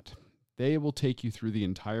than that. They will take you through the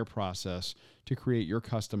entire process to create your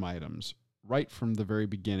custom items, right from the very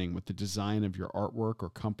beginning with the design of your artwork or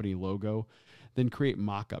company logo, then create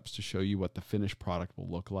mock-ups to show you what the finished product will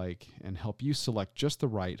look like and help you select just the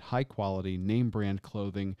right high-quality name brand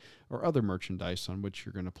clothing or other merchandise on which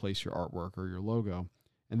you're going to place your artwork or your logo.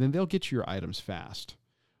 And then they'll get you your items fast.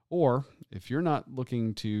 Or if you're not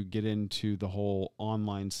looking to get into the whole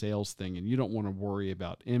online sales thing and you don't want to worry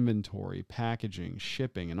about inventory, packaging,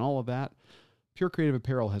 shipping, and all of that, Pure Creative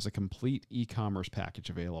Apparel has a complete e-commerce package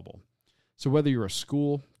available. So whether you're a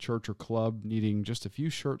school, church, or club needing just a few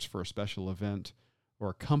shirts for a special event, or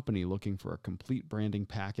a company looking for a complete branding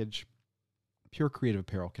package, Pure Creative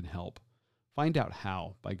Apparel can help. Find out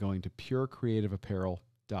how by going to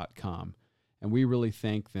purecreativeapparel.com. And we really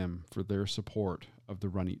thank them for their support of the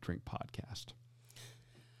Run, Eat, Drink podcast.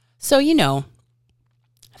 So,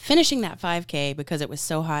 finishing that 5K because it was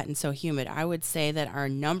so hot and so humid, I would say that our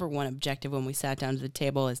number one objective when we sat down to the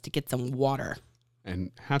table is to get some water.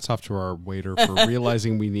 And hats off to our waiter for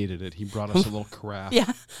realizing we needed it. He brought us a little carafe.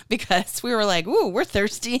 Yeah, because we were like, ooh, we're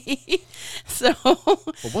thirsty. So.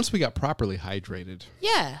 But once we got properly hydrated.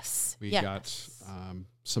 Yes. We got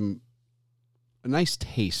a nice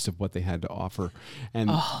taste of what they had to offer.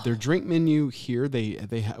 And their drink menu here, they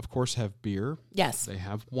of course have beer. Yes. They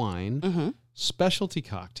have wine, specialty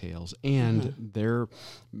cocktails, and their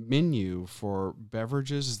menu for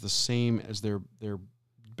beverages is the same as their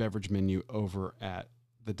beverage menu over at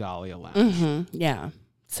the Dahlia Lounge. Yeah.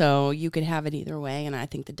 So you could have it either way, and I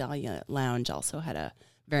think the Dahlia Lounge also had a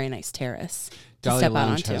very nice terrace to step out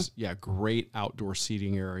onto. Has great outdoor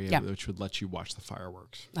seating area, which would let you watch the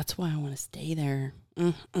fireworks. That's why I want to stay there.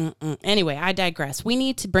 Anyway, I digress. We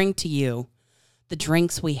need to bring to you the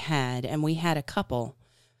drinks we had, and we had a couple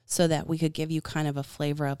so that we could give you kind of a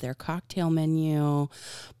flavor of their cocktail menu,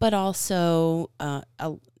 but also an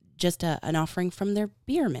offering from their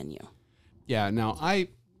beer menu. Yeah, now I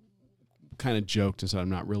kind of joked as I'm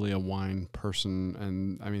not really a wine person,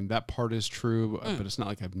 and I mean that part is true, but it's not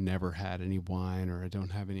like I've never had any wine or I don't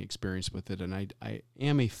have any experience with it, and I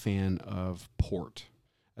am a fan of port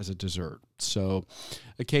as a dessert. So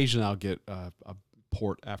occasionally I'll get a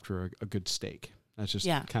port after a good steak. That's just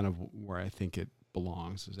kind of where I think it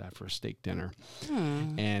belongs, is after a steak dinner.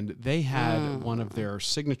 And they had one of their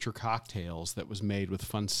signature cocktails that was made with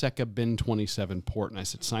Fonseca Bin 27 port, and I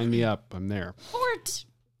said, sign me up, I'm there. Port!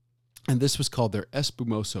 And this was called their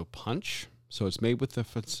Espumoso Punch. So it's made with the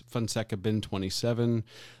Fonseca Bin 27,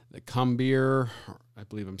 the Cambier, I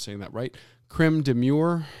believe I'm saying that right, Creme de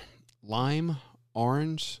Mure, lime,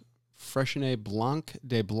 orange, Freshenet Blanc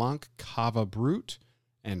de Blanc, Cava Brut,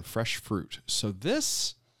 and fresh fruit. So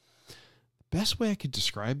this, best way I could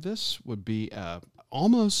describe this would be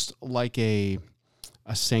almost like a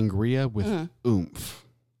sangria with oomph.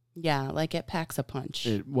 Yeah, like it packs a punch.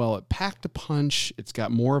 It packed a punch. It's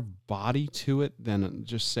got more body to it than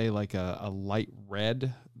just say like a light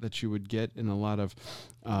red that you would get in a lot of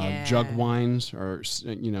jug wines or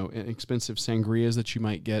inexpensive sangrias that you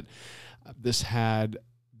might get. This had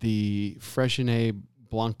the Freshenet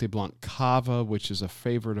Blanc de Blanc Cava, which is a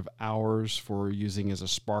favorite of ours for using as a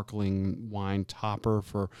sparkling wine topper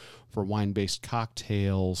for wine-based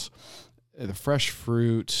cocktails. The fresh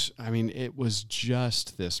fruit, I mean, it was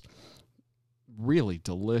just this really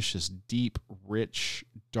delicious, deep, rich,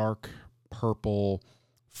 dark purple,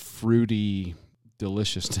 fruity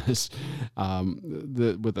deliciousness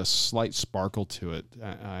with a slight sparkle to it.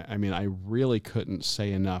 I mean, I really couldn't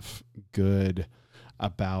say enough good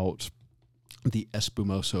about the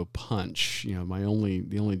Espumoso Punch. The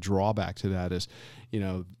only drawback to that is,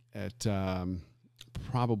 that's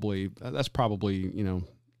probably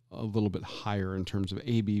a little bit higher in terms of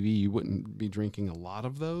ABV. You wouldn't be drinking a lot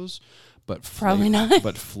of those, but Probably not.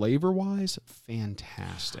 But flavor-wise,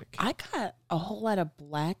 fantastic. I got a whole lot of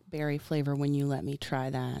blackberry flavor when you let me try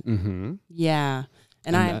that. Mm-hmm. Yeah,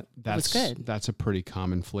 and it was good. That's a pretty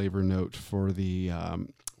common flavor note for the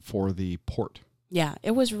port. Yeah,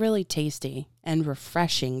 it was really tasty and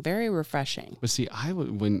refreshing, very refreshing. But see, I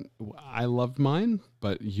loved mine,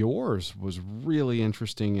 but yours was really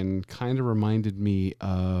interesting and kind of reminded me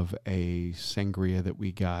of a sangria that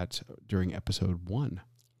we got during episode 1.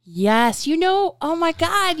 Yes, oh my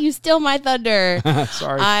God, you steal my thunder.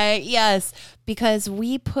 Sorry. Yes, because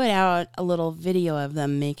we put out a little video of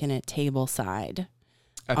them making it tableside.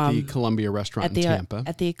 At the Columbia restaurant in Tampa.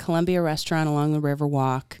 At the Columbia restaurant along the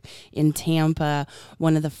Riverwalk in Tampa.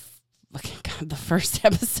 One of the first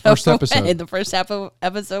episode. The first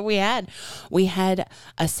episode we had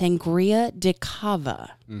a sangria de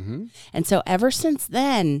cava. Mm-hmm. And so ever since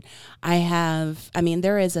then,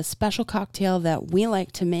 there is a special cocktail that we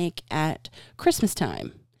like to make at Christmas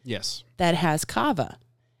time. Yes. That has cava.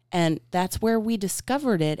 And that's where we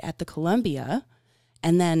discovered it at the Columbia.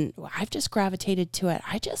 And then I've just gravitated to it.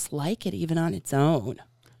 I just like it even on its own.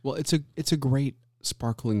 Well, it's a great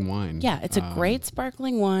sparkling wine. Yeah, it's a great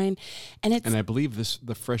sparkling wine. And I believe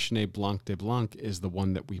the Freshenet Blanc de Blanc is the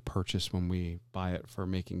one that we purchase when we buy it for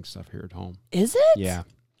making stuff here at home. Is it? Yeah.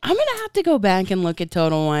 I'm going to have to go back and look at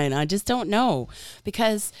Total Wine. I just don't know.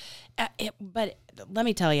 Because, but let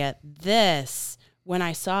me tell you, when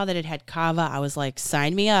I saw that it had cava, I was like,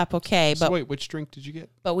 sign me up. Okay. So wait, which drink did you get?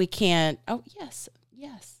 But we can't. Oh, yes.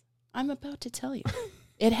 I'm about to tell you.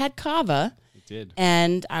 It had cava. It did.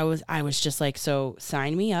 And I was just like, so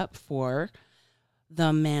sign me up for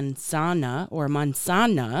the Manzana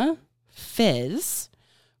Fizz,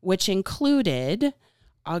 which included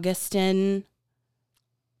Augustin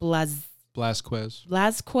Blasquez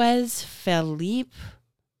Felipe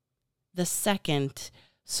II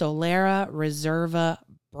Solera Reserva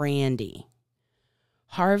Brandy,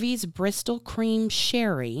 Harvey's Bristol Cream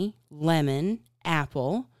Sherry Lemon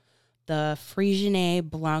Apple, the Frisinet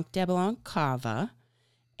Blanc de Blanc Cava,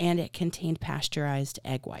 and it contained pasteurized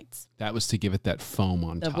egg whites. That was to give it that foam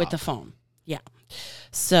on top. With the foam, yeah.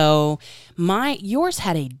 So yours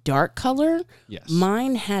had a dark color. Yes.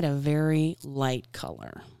 Mine had a very light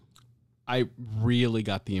color. I really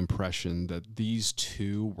got the impression that these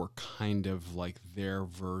two were kind of like their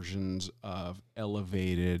versions of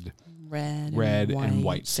elevated red and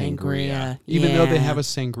white sangria. Even though they have a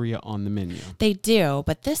sangria on the menu. They do,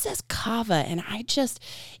 but this is cava, and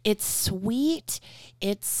it's sweet,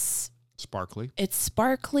 it's sparkly. It's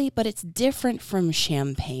sparkly, but it's different from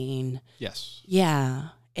champagne. Yes. Yeah.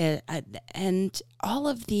 And all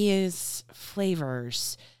of these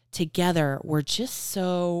flavors together were just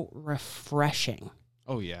so refreshing.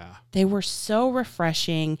 Oh, yeah. They were so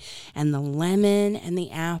refreshing. And the lemon and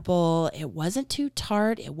the apple, it wasn't too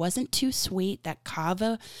tart. It wasn't too sweet. That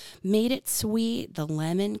cava made it sweet. The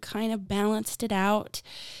lemon kind of balanced it out.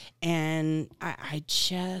 And I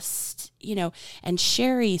just, and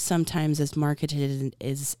sherry sometimes is marketed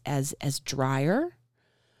as drier.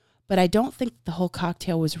 But I don't think the whole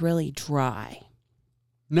cocktail was really dry.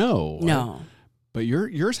 No. But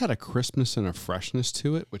yours had a crispness and a freshness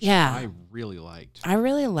to it, which I really liked. I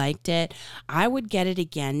really liked it. I would get it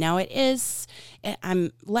again. Now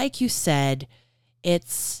I'm like you said,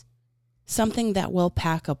 it's something that will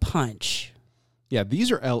pack a punch. Yeah,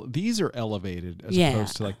 these are elevated as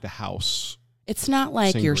opposed to like the house. It's not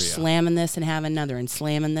like sangria. You're slamming this and have another and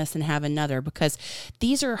slamming this and have another, because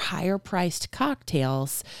these are higher priced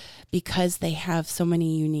cocktails because they have so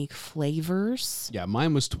many unique flavors. Yeah,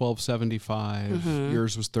 mine was $12.75. Mm-hmm.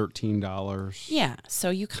 Yours was $13. Yeah, so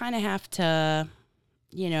you kind of have to,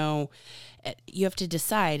 you have to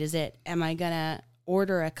decide, am I going to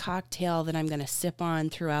order a cocktail that I'm going to sip on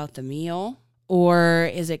throughout the meal? Or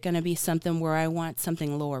is it going to be something where I want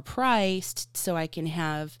something lower priced so I can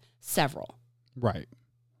have several? Right.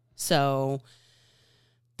 So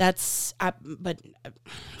but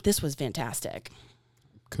this was fantastic.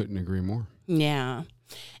 Couldn't agree more. Yeah.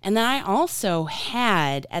 And then I also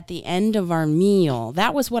had at the end of our meal,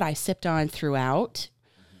 that was what I sipped on throughout.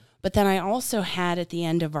 But then I also had at the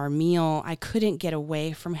end of our meal, I couldn't get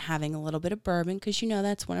away from having a little bit of bourbon because,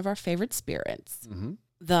 that's one of our favorite spirits. Mm-hmm.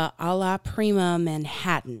 The A La Prima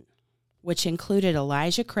Manhattan, which included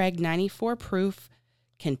Elijah Craig 94 proof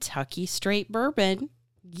Kentucky straight bourbon.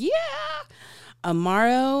 Yeah.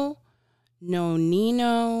 Amaro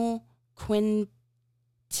Nonino Quintessentia.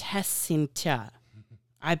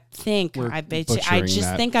 I think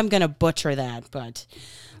think I'm going to butcher that, but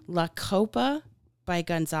La Copa by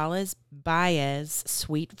Gonzalez Baez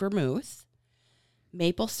sweet vermouth,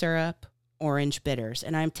 maple syrup, orange bitters.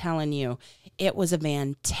 And I'm telling you, it was a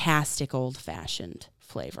fantastic old-fashioned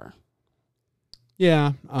flavor.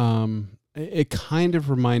 Yeah. It kind of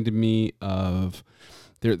reminded me of,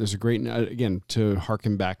 there's a great, again, to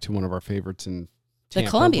harken back to one of our favorites in Tampa,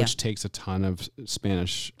 Columbia, which takes a ton of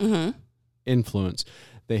Spanish influence.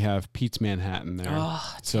 They have Pete's Manhattan there.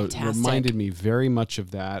 Oh, so fantastic. It reminded me very much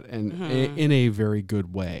of that, and in a very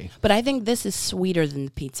good way. But I think this is sweeter than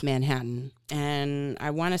the Pete's Manhattan. And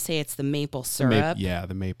I want to say it's the maple syrup.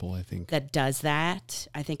 The maple, I think. That does that.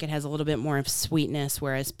 I think it has a little bit more of sweetness,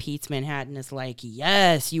 whereas Pete's Manhattan is like,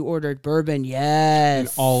 yes, you ordered bourbon,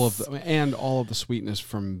 yes. And all of the sweetness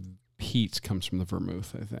from Pete's comes from the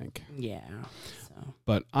vermouth, I think. Yeah. So.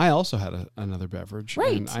 But I also had another beverage.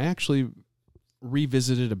 Right. And I actually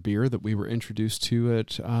revisited a beer that we were introduced to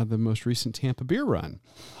at the most recent Tampa Beer Run.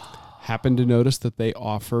 Happened to notice that they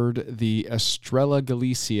offered the Estrella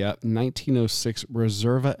Galicia 1906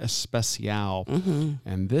 Reserva Especial.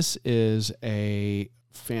 And this is a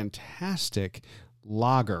fantastic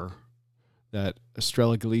lager that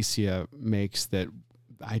Estrella Galicia makes that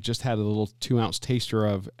I just had a little 2-ounce taster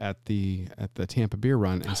of at the Tampa Beer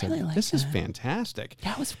Run and said, this is fantastic.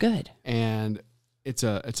 That was good. And it's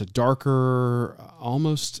a darker,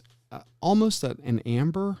 almost an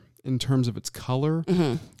amber in terms of its color.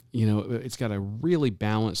 You know, it's got a really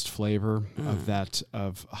balanced flavor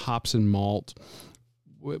of hops and malt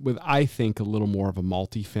with, I think, a little more of a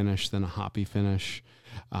malty finish than a hoppy finish.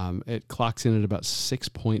 It clocks in at about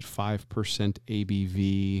 6.5%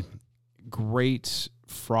 ABV. Great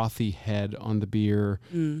frothy head on the beer.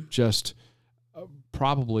 Just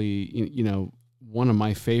probably, one of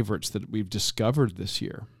my favorites that we've discovered this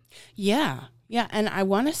year. Yeah. Yeah, and I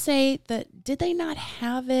want to say that, did they not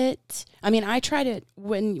have it? I mean, I tried it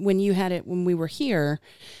when you had it when we were here,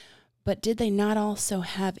 but did they not also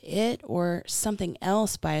have it or something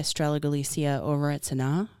else by Estrella Galicia over at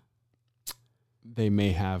Sanaa? They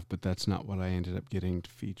may have, but that's not what I ended up getting to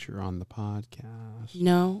feature on the podcast.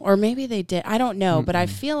 No, or maybe they did. I don't know, but I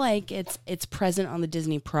feel like it's present on the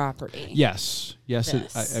Disney property. Yes,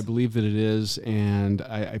 I believe that it is, and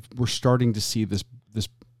we're starting to see this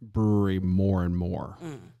brewery more and more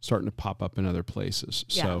starting to pop up in other places.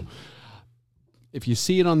 Yeah. So if you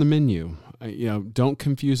see it on the menu, don't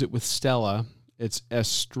confuse it with Stella. It's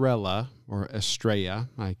Estrella or Estrella.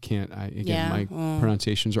 My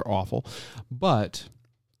pronunciations are awful, but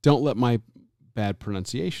don't let my bad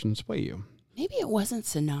pronunciations sway you. Maybe it wasn't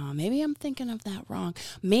Sanaa. Maybe I'm thinking of that wrong.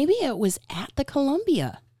 Maybe it was at the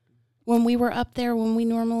Columbia when we were up there, when we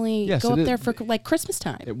normally go up there for like Christmas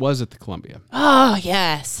time. It was at the Columbia. Oh,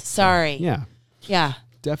 yes. Sorry. Yeah.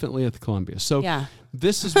 Definitely at the Columbia. So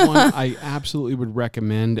this is one I absolutely would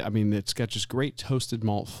recommend. I mean, it's got just great toasted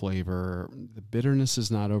malt flavor. The bitterness is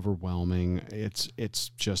not overwhelming. It's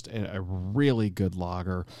just a really good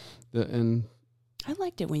lager. And I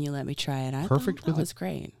liked it when you let me try it. I thought that was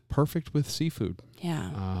great. Perfect with seafood. Yeah.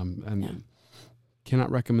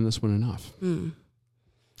 Cannot recommend this one enough.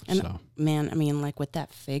 And man, I mean, like with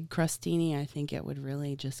that fig crostini, I think it would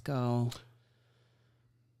really just go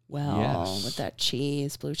well with that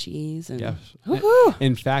cheese, blue cheese. And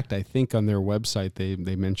in fact, I think on their website,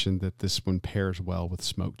 they mentioned that this one pairs well with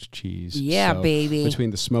smoked cheese. Yeah, so baby. Between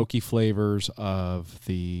the smoky flavors of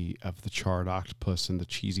the charred octopus and the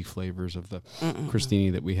cheesy flavors of the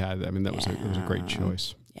crostini that we had, I mean, it was a great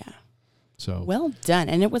choice. Yeah. So well done.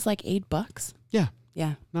 And it was like $8. Yeah.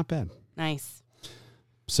 Yeah. Not bad. Nice.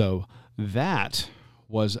 So that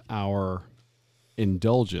was our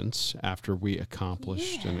indulgence after we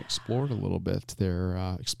accomplished and explored a little bit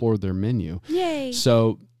explored their menu. Yay.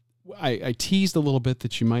 So I teased a little bit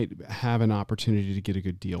that you might have an opportunity to get a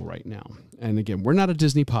good deal right now. And again, we're not a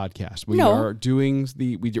Disney podcast. We're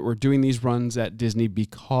doing these runs at Disney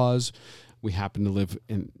because we happen to live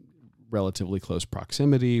in relatively close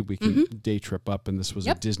proximity. We can day trip up, and this was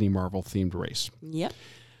a Disney Marvel themed race. Yep.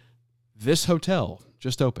 This hotel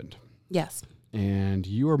just opened. Yes. And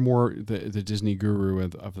you are more the Disney guru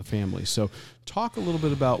of the family. So talk a little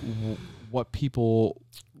bit about what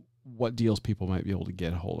deals people might be able to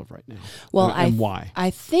get a hold of right now. Well, and why. I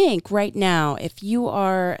think right now, if you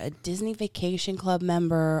are a Disney Vacation Club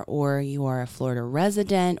member, or you are a Florida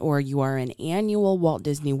resident, or you are an annual Walt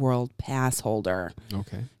Disney World pass holder,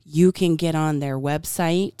 you can get on their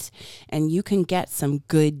website and you can get some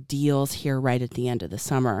good deals here right at the end of the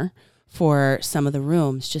summer for some of the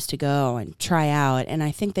rooms just to go and try out. And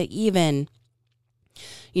I think that even,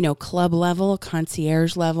 club level,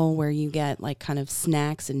 concierge level, where you get like kind of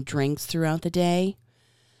snacks and drinks throughout the day,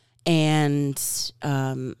 and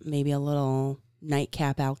maybe a little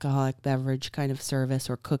nightcap alcoholic beverage kind of service,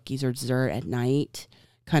 or cookies or dessert at night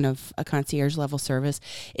kind of a concierge level service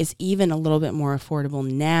is even a little bit more affordable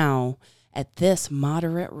now at this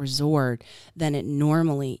moderate resort than it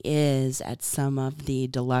normally is at some of the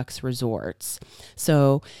deluxe resorts.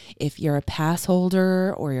 So if you're a pass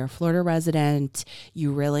holder or you're a Florida resident,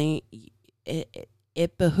 you really,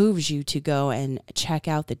 it behooves you to go and check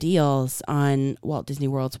out the deals on Walt Disney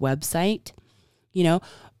World's website, you know,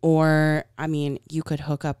 or, I mean, you could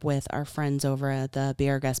hook up with our friends over at the Be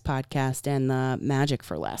Our Guest podcast and the Magic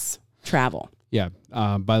for Less travel. Yeah.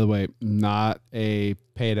 By the way, not a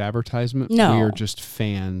paid advertisement. No. We are just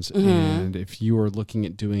fans. And if you are looking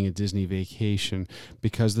at doing a Disney vacation,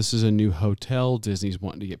 because this is a new hotel, Disney's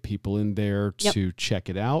wanting to get people in there to check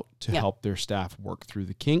it out, to help their staff work through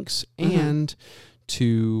the kinks, and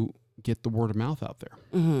to get the word of mouth out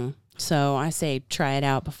there. So I say try it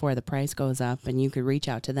out before the price goes up, and you could reach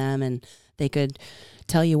out to them and they could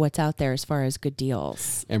tell you what's out there as far as good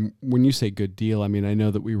deals. And when you say good deal, I mean, I know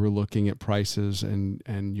that we were looking at prices and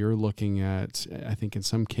you're looking at, I think in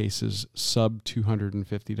some cases, sub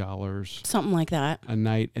 $250. Something like that. A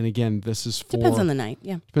night. And again, this is for... Depends on the night,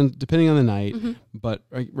 yeah. Depending on the night. But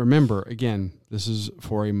remember, again, this is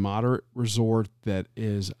for a moderate resort that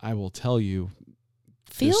is, I will tell you,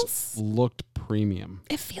 Feels... looked premium.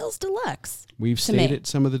 It feels deluxe. We've stayed at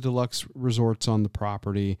some of the deluxe resorts on the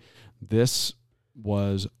property. This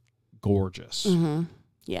was gorgeous.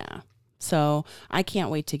 Yeah. So I can't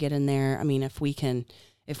wait to get in there. I mean, if we can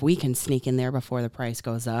sneak in there before the price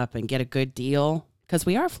goes up and get a good deal, because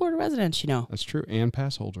we are Florida residents, you know. That's true. And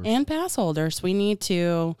pass holders. We need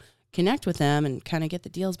to connect with them and kind of get the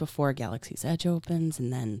deals before Galaxy's Edge opens,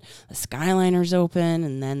 and then the Skyliners open,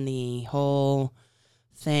 and then the whole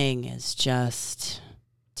thing is just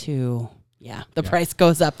too... the price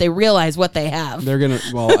goes up. They realize what they have. They're going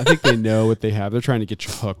to, I think they know what they have. They're trying to get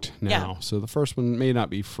you hooked now. So the first one may not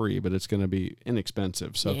be free, but it's going to be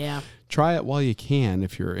inexpensive. So try it while you can.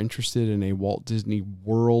 If you're interested in a Walt Disney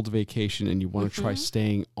World vacation and you want to try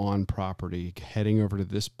staying on property, heading over to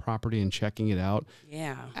this property and checking it out.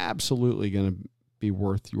 Yeah. Absolutely going to be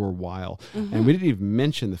worth your while. And we didn't even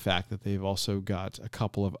mention the fact that they've also got a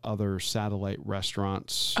couple of other satellite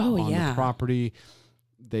restaurants on the property.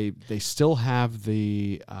 They still have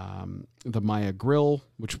the Maya Grill,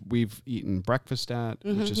 which we've eaten breakfast at,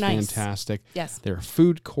 which is fantastic. Yes. Their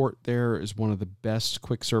food court there is one of the best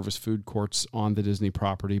quick service food courts on the Disney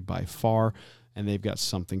property by far, and they've got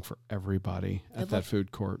something for everybody at that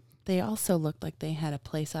food court. They also looked like they had a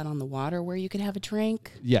place out on the water where you could have a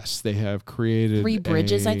drink. Yes, they have created Three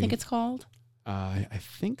Bridges, I think it's called. I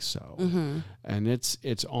think so. And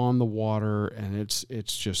it's on the water, and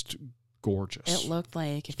it's just gorgeous. It looked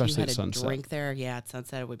like especially if you had a drink there, at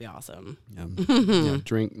sunset, it would be awesome.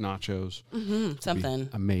 Drink, nachos, something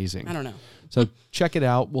amazing. I don't know. So check it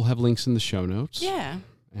out. We'll have links in the show notes. Yeah,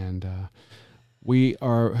 and we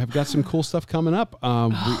have got some cool stuff coming up.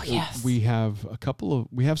 We have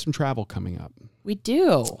we have some travel coming up. We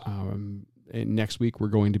do. Next week we're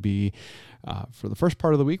going to be for the first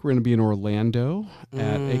part of the week we're going to be in Orlando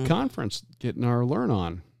at a conference, getting our Learn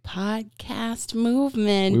On. Podcast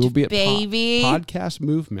Movement, we will be at baby. Podcast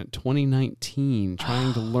Movement 2019,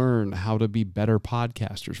 trying to learn how to be better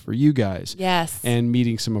podcasters for you guys. Yes. And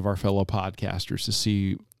meeting some of our fellow podcasters to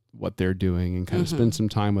see what they're doing and kind of spend some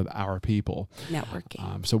time with our people.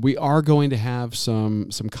 Networking. So we are going to have some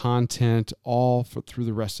content all through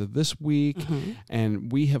the rest of this week.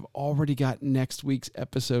 And we have already got next week's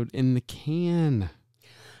episode in the can.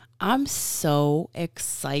 I'm so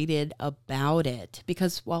excited about it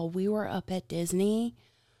because while we were up at Disney,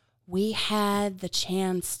 we had the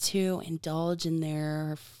chance to indulge in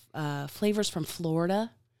their Flavors from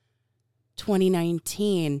Florida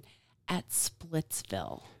 2019 at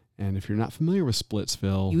Splitsville. And if you're not familiar with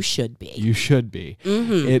Splitsville, you should be. You should be.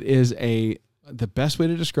 It is the best way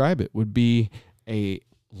to describe it would be a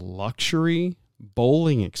luxury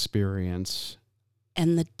bowling experience.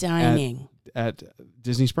 And the dining. At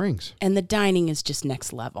Disney Springs. And the dining is just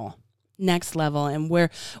next level. And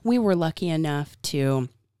we were lucky enough to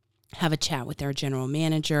have a chat with their general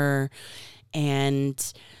manager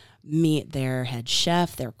and meet their head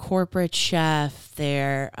chef, their corporate chef,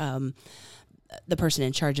 their the person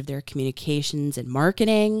in charge of their communications and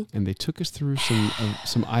marketing. And they took us through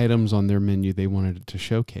some items on their menu they wanted to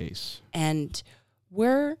showcase. And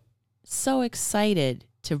we're so excited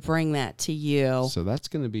to bring that to you. So that's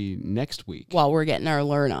going to be next week. While we're getting our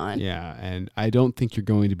Learn On. Yeah, and I don't think you're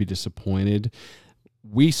going to be disappointed.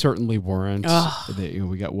 We certainly weren't.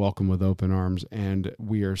 We got welcomed with open arms, and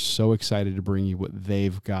we are so excited to bring you what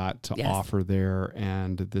they've got to offer there.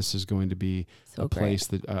 And this is going to be a place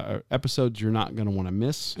that episodes you're not going to want to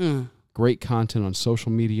miss. Great content on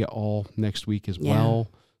social media all next week as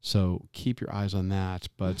well. So keep your eyes on that.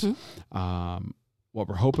 But what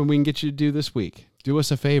we're hoping we can get you to do this week, do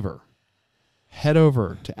us a favor. Head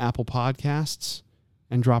over to Apple Podcasts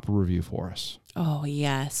and drop a review for us. Oh,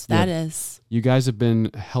 yes, that is. You guys have been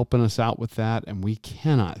helping us out with that, and we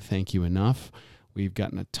cannot thank you enough. We've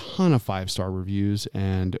gotten a ton of 5-star reviews,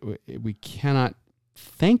 and we cannot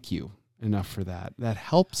thank you enough for that. That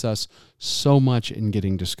helps us so much in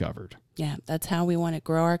getting discovered. Yeah, that's how we want to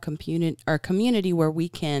grow our community where we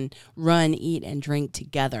can run, eat, and drink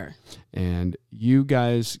together. And you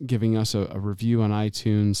guys giving us a review on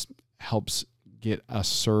iTunes helps get us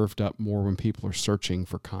served up more when people are searching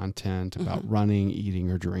for content about running, eating,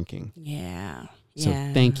 or drinking. Yeah. So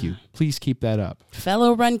thank you. Please keep that up.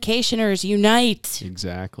 Fellow runcationers, unite.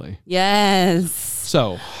 Exactly. Yes.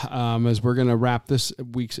 So as we're going to wrap this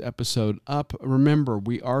week's episode up, remember,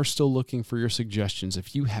 we are still looking for your suggestions.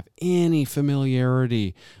 If you have any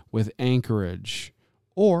familiarity with Anchorage,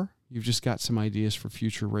 or you've just got some ideas for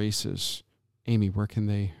future races, Amy, where can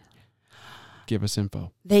they give us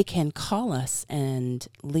info? They can call us and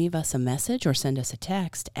leave us a message or send us a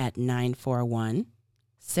text at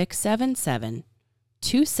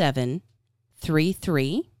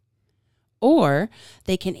 941-677-2733, or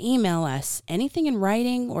they can email us anything in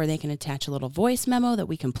writing, or they can attach a little voice memo that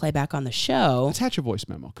we can play back on the show. Attach a voice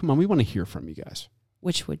memo. Come on, we want to hear from you guys.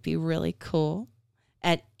 Which would be really cool,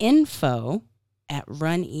 at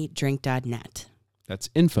info@runeatdrink.net. That's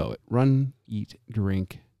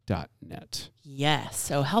info@runeatdrink.net. Yes.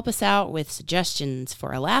 So help us out with suggestions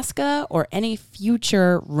for Alaska or any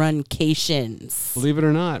future runcations. Believe it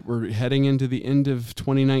or not, we're heading into the end of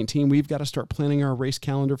 2019. We've got to start planning our race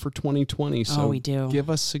calendar for 2020. So we do. Give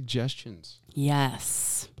us suggestions.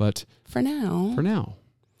 Yes. But for now,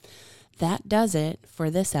 that does it for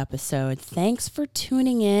this episode. Thanks for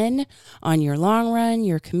tuning in on your long run,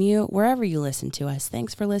 your commute, wherever you listen to us.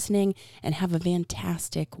 Thanks for listening, and have a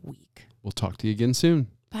fantastic week. We'll talk to you again soon.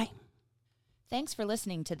 Bye. Thanks for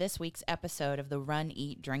listening to this week's episode of the Run,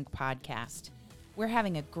 Eat, Drink podcast. We're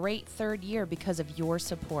having a great third year because of your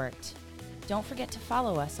support. Don't forget to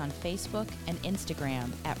follow us on Facebook and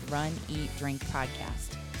Instagram at Run, Eat, Drink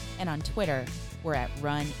Podcast. And on Twitter, we're at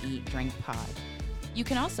Run, Eat, Drink Pod. You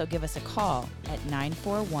can also give us a call at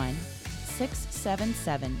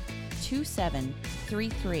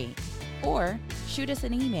 941-677-2733 or shoot us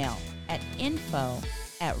an email at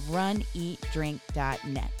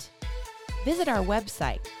info@runeatdrink.net. Visit our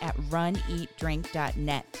website at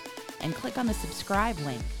runeatdrink.net and click on the subscribe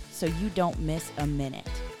link so you don't miss a minute.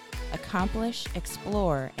 Accomplish,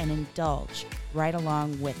 explore, and indulge right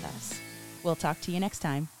along with us. We'll talk to you next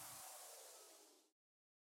time.